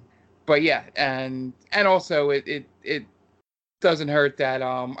 But yeah, and also it doesn't hurt that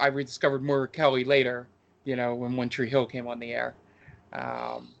I rediscovered Maura Kelly later, when One Tree Hill came on the air.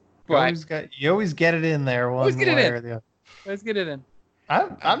 But you always get it in there one way or the other. Let's get it in.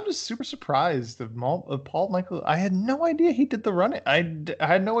 I'm just super surprised of Paul Michael. I had no idea he did The Running. I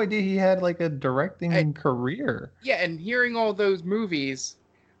had no idea he had like a directing career. Yeah, and hearing all those movies,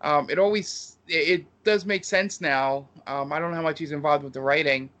 it does make sense now. I don't know how much he's involved with the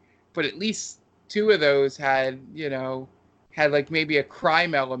writing, but at least 2 of those had like maybe a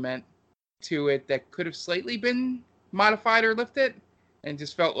crime element to it that could have slightly been modified or lifted, and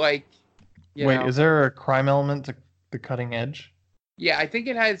just felt like. Wait, is there a crime element to The Cutting Edge? Yeah, I think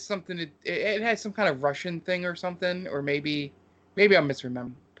it had something. It had some kind of Russian thing or something, or maybe I'm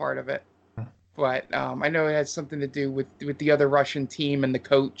misremembering part of it. But I know it had something to do with the other Russian team and the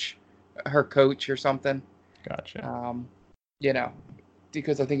coach, her coach or something. Gotcha.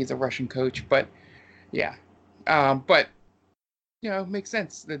 Because I think he's a Russian coach. But yeah, but makes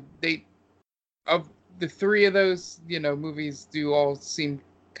sense that of the 3 of those movies do all seem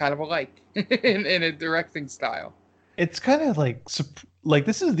kind of alike in a directing style. It's kind of like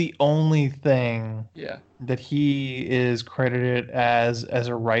this is the only thing that he is credited as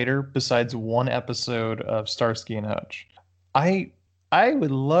a writer besides one episode of Starsky and Hutch. I I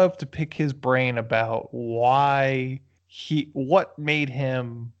would love to pick his brain about what made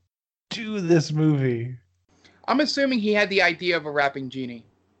him do this movie. I'm assuming he had the idea of a rapping genie.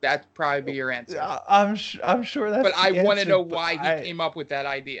 That'd probably be your answer. I'm sure that's. But I want to know why he came up with that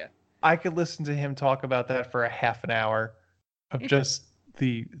idea. I could listen to him talk about that for a half an hour of just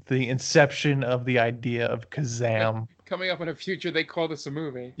the inception of the idea of Kazam. Coming up in the future, they call this a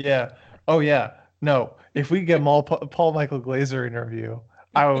movie. Yeah. Oh yeah. No. If we get Paul Michael Glaser interview,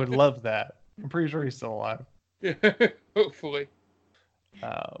 I would love that. I'm pretty sure he's still alive. Yeah. Hopefully.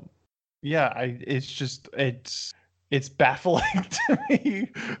 Yeah. It's baffling to me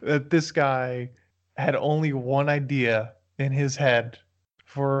that this guy had only one idea in his head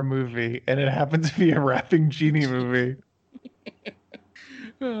for a movie, and it happened to be a rapping genie movie.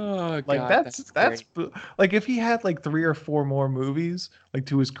 Oh, like God, that's like if he had like 3 or 4 more movies, like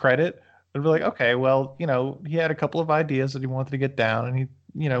to his credit, I'd be like, okay, well, he had a couple of ideas that he wanted to get down, and he,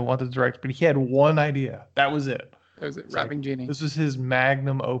 wanted to direct, but he had one idea. That was it. That was it. Rapping genie. This was his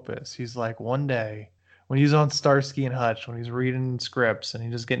magnum opus. He's like, one day when he's on Starsky and Hutch, when he's reading scripts and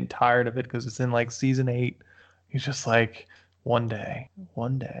he's just getting tired of it because it's in like season 8, he's just like, one day,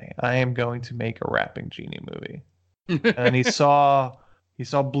 I am going to make a rapping genie movie. And he saw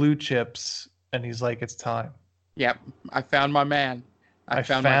Blue Chips, and he's like, it's time. Yep, I found my man. I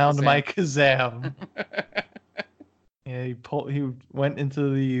found my Kazam. Yeah, he went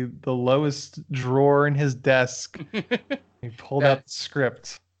into the lowest drawer in his desk. He pulled out the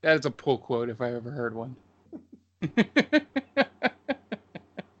script. That is a pull quote if I ever heard one.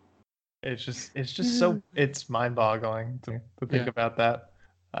 It's just so mind-boggling to think about that.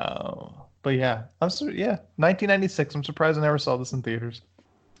 But yeah, 1996. I'm surprised I never saw this in theaters.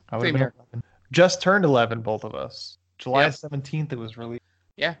 I would have been 11. Just turned 11, both of us. July 17th it was released.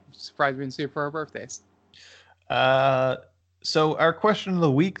 Yeah, surprised we didn't see it for our birthdays. So our question of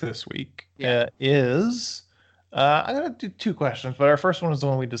the week this week is, I'm gonna do 2 questions, but our first one is the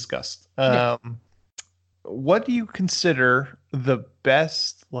one we discussed. What do you consider the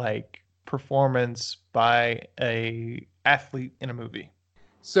best performance by a athlete in a movie?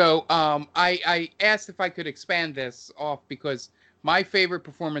 So I asked if I could expand this off because my favorite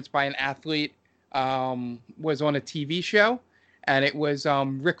performance by an athlete was on a TV show, and it was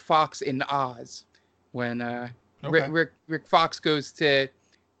Rick Fox in Oz, when Rick Fox goes to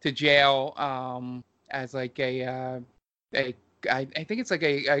jail as like I think it's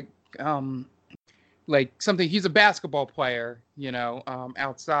like something. He's a basketball player,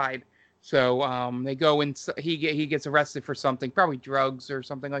 outside. So they go in. He gets arrested for something, probably drugs or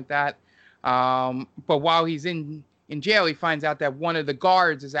something like that. But while he's in jail, he finds out that one of the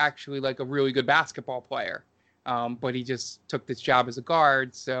guards is actually like a really good basketball player. But he just took this job as a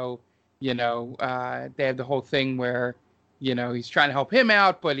guard. So they have the whole thing where he's trying to help him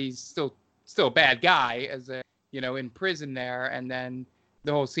out, but he's still a bad guy in prison there. And then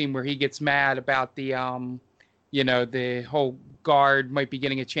the whole scene where he gets mad about the the whole guard might be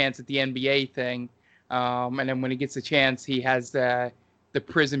getting a chance at the NBA thing. And then when he gets a chance, he has the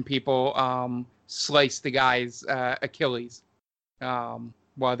prison people slice the guy's Achilles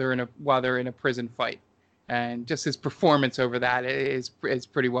while they're in a prison fight. And just his performance over that is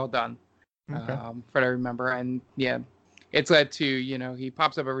pretty well done. Okay. From what I remember. And yeah, it's led to, he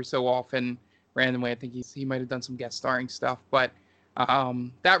pops up every so often randomly. I think he might have done some guest starring stuff, but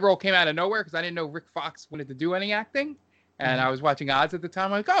that role came out of nowhere because I didn't know Rick Fox wanted to do any acting. And I was watching Odds at the time.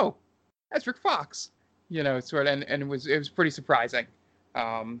 I'm like, oh, that's Rick Fox, and it was pretty surprising.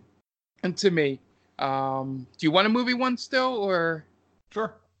 And to me, do you want a movie one still or?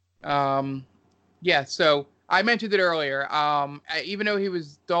 Sure. Yeah. So I mentioned it earlier. Even though he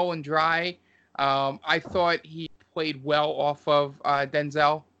was dull and dry, I thought he played well off of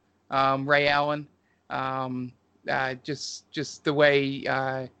Denzel, Ray Allen. Just the way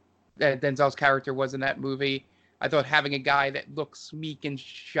that Denzel's character was in that movie. I thought having a guy that looks meek and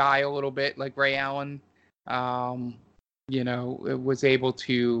shy a little bit like Ray Allen, was able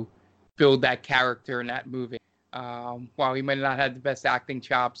to build that character in that movie. While he might not have the best acting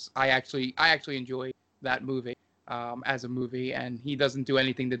chops, I actually enjoyed that movie as a movie, and he doesn't do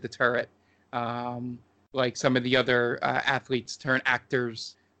anything to deter it, like some of the other athletes turned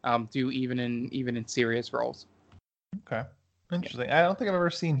actors do even in serious roles. Okay, interesting. I don't think I've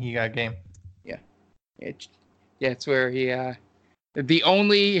ever seen He Got Game. It's where he the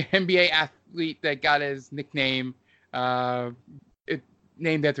only NBA athlete that got his nickname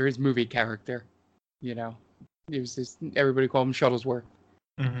named after his movie character. It was just everybody called him Shuttlesworth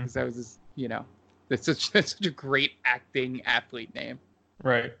because that was his. That's such a great acting athlete name.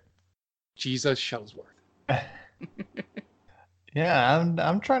 Right. Jesus Shuttlesworth. Yeah,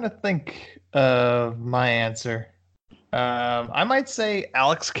 I'm trying to think of my answer. I might say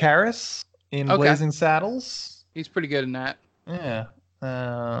Alex Karras in Okay, Blazing Saddles. he's pretty good in that. Yeah.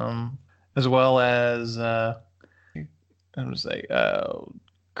 As well as I'm gonna say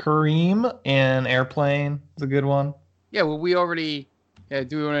Kareem in Airplane is a good one. Yeah, well, we already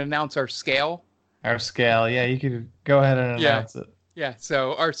do we want to announce our scale? Our scale, yeah, you could go ahead and Yeah. announce it. Yeah,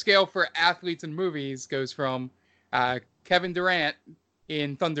 so our scale for athletes in movies goes from Kevin Durant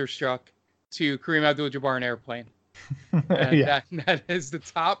in Thunderstruck to Kareem Abdul-Jabbar in Airplane. And Yeah. that is the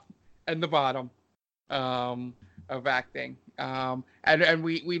top and the bottom of acting. And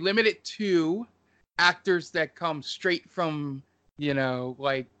we limit it to actors that come straight from,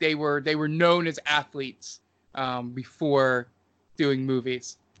 like they were known as athletes before doing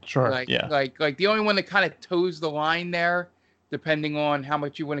movies. Sure. Like, yeah. like the only one that kind of toes the line there, depending on how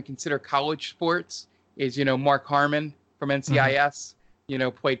much you want to consider college sports, is Mark Harmon from NCIS.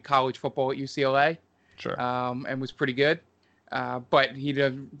 Played college football at UCLA. Sure. And was pretty good. But he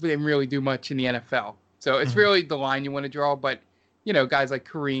didn't really do much in the NFL. So it's really the line you want to draw. But guys like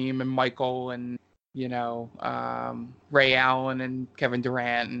Kareem and Michael and Ray Allen and Kevin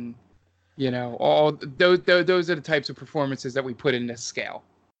Durant and all those are the types of performances that we put in this scale.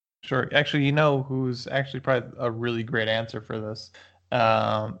 Sure. Actually, who's actually probably a really great answer for this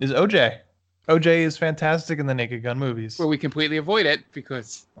is OJ. OJ is fantastic in the Naked Gun movies. Well, we completely avoid it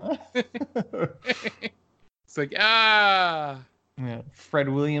because it's like, Yeah, Fred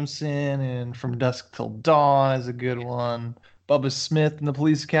Williamson and From Dusk Till Dawn is a good one. Bubba Smith in the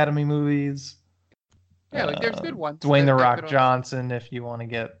Police Academy movies. Yeah, like there's good ones. Dwayne The Rock Johnson, if you want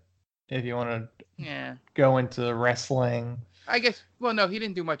to go into wrestling. I guess. Well, no, he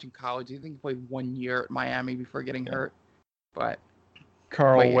didn't do much in college. I think he played 1 year at Miami before getting hurt. But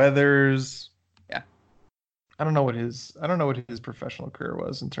Carl Weathers. Yeah. I don't know what his professional career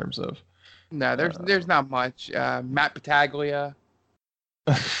was in terms of. No, there's not much. Matt Battaglia.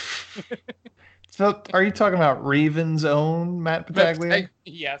 So, are you talking about Raven's own Matt Battaglia?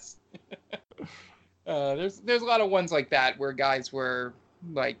 Yes. There's a lot of ones like that where guys were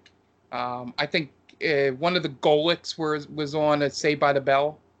like, I think one of the Golics was on a Saved by the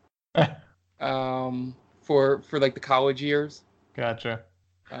Bell, for like the college years. Gotcha.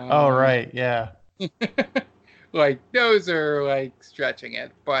 Oh right, yeah. Like those are like stretching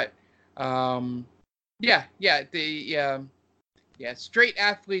it, but straight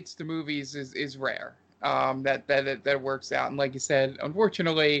athletes to movies is rare. That works out, and like you said,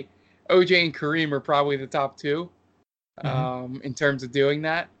 unfortunately, OJ and Kareem are probably the top two in terms of doing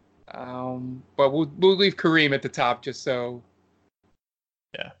that. But we'll leave Kareem at the top just so.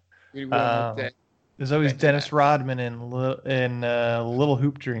 Yeah. There's always Dennis Rodman in Little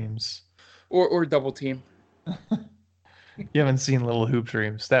Hoop Dreams. Or Double Team. You haven't seen Little Hoop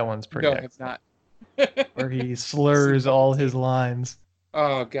Dreams. That one's pretty No, it's not. Where he slurs all his lines.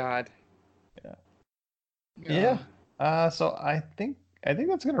 Oh God. Yeah. So I think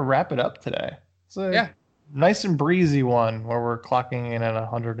that's gonna wrap it up today. So yeah. Nice and breezy one where we're clocking in at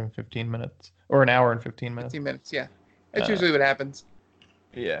 115 minutes or an hour and 15 minutes. 15 minutes, yeah. That's usually what happens.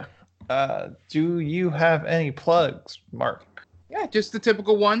 Yeah. Do you have any plugs, Mark? Yeah, just the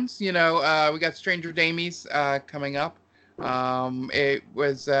typical ones. We got Stranger Damies coming up. It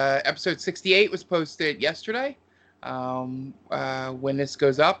was episode 68 was posted yesterday when this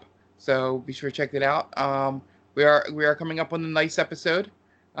goes up. So be sure to check it out. We are coming up on the nice episode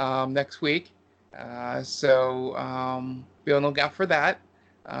next week. So be on the lookout for that.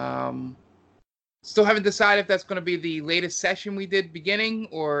 Still haven't decided if that's going to be the latest session we did beginning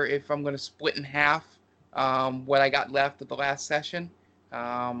or if I'm going to split in half what I got left of the last session.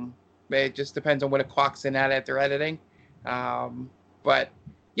 It just depends on what it clocks in at after editing. But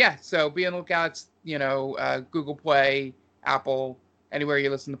yeah, so be on the lookout. Google Play, Apple, anywhere you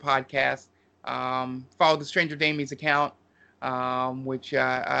listen to podcasts. Follow the Stranger Damies account, which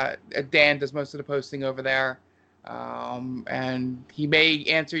Dan does most of the posting over there. And he may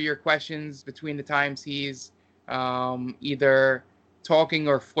answer your questions between the times he's either talking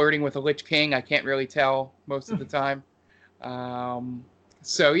or flirting with a Lich King. I can't really tell most of the time.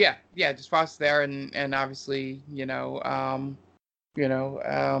 So yeah, just follow us there, and obviously, Main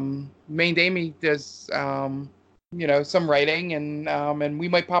Damie does some writing, and we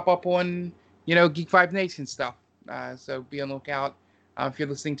might pop up on Geek Five Nation stuff. So be on the lookout if you're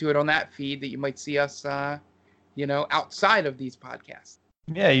listening to it on that feed that you might see us outside of these podcasts.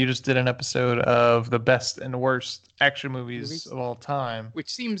 Yeah, you just did an episode of the best and worst action movies of all time.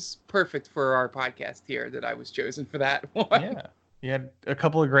 Which seems perfect for our podcast here that I was chosen for that one. Yeah. You had a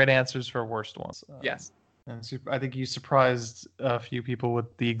couple of great answers for worst ones. Yes. And I think you surprised a few people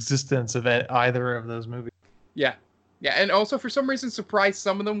with the existence of either of those movies. Yeah. Yeah, and also for some reason surprised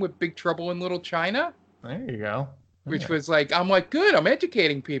some of them with Big Trouble in Little China. There you go. Which was like, I'm like, good, I'm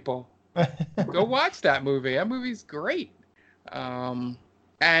educating people. Go watch that movie. That movie's great. And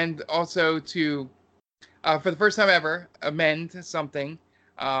also to, for the first time ever, amend something.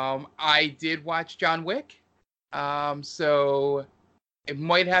 I did watch John Wick. So it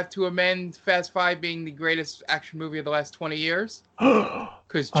might have to amend Fast 5 being the greatest action movie of the last 20 years.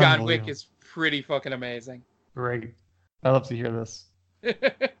 Because John Wick is pretty fucking amazing. Great. I love to hear this.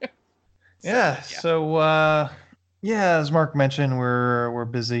 So, as Mark mentioned, we're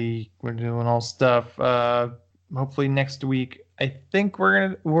busy. We're doing all stuff. Hopefully next week, I think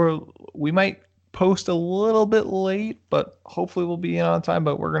we might post a little bit late, but hopefully we'll be in on time.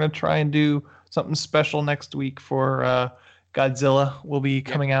 But we're gonna try and do something special next week for Godzilla. Will be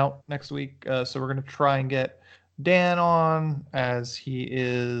coming out next week, so we're gonna try and get Dan on as he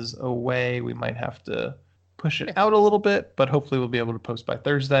is away. We might have to push it out a little bit, but hopefully we'll be able to post by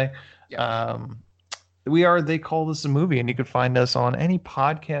Thursday. We are They Call This a Movie, and you can find us on any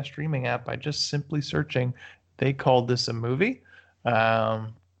podcast streaming app by just simply searching They Called This a Movie.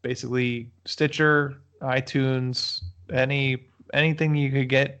 Basically Stitcher, iTunes, anything you could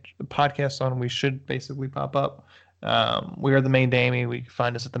get podcasts on, we should basically pop up. We are The Main Damie. We can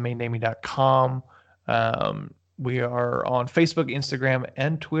find us at themaindamie.com. We are on Facebook, Instagram,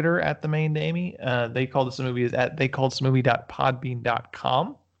 and Twitter at The Main Damie. They Call This a Movie is at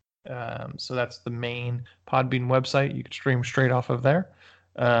theycalledthisamovie.podbean.com. So that's the main Podbean website. You can stream straight off of there.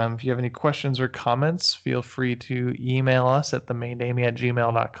 If you have any questions or comments, feel free to email us at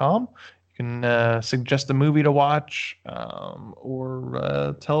themaindamie@gmail.com. You can suggest a movie to watch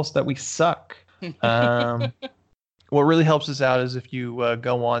or tell us that we suck. What really helps us out is if you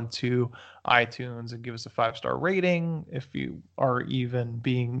go on to iTunes and give us a 5-star rating. If you are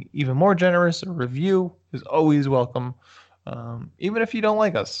being even more generous, a review is always welcome. Even if you don't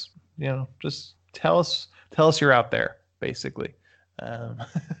like us, just tell us you're out there, basically.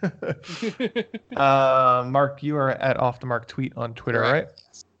 Mark, you are at Off the Mark Tweet on Twitter, right?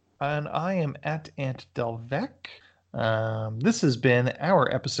 And I am at Ant Delvec. This has been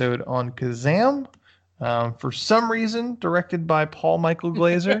our episode on Kazam. For some reason, directed by Paul Michael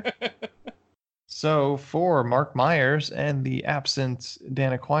Glaser. So for Mark Myers and the absent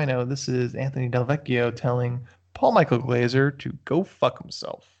Dan Aquino, this is Anthony Del Vecchio telling Paul Michael Glaser to go fuck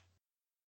himself.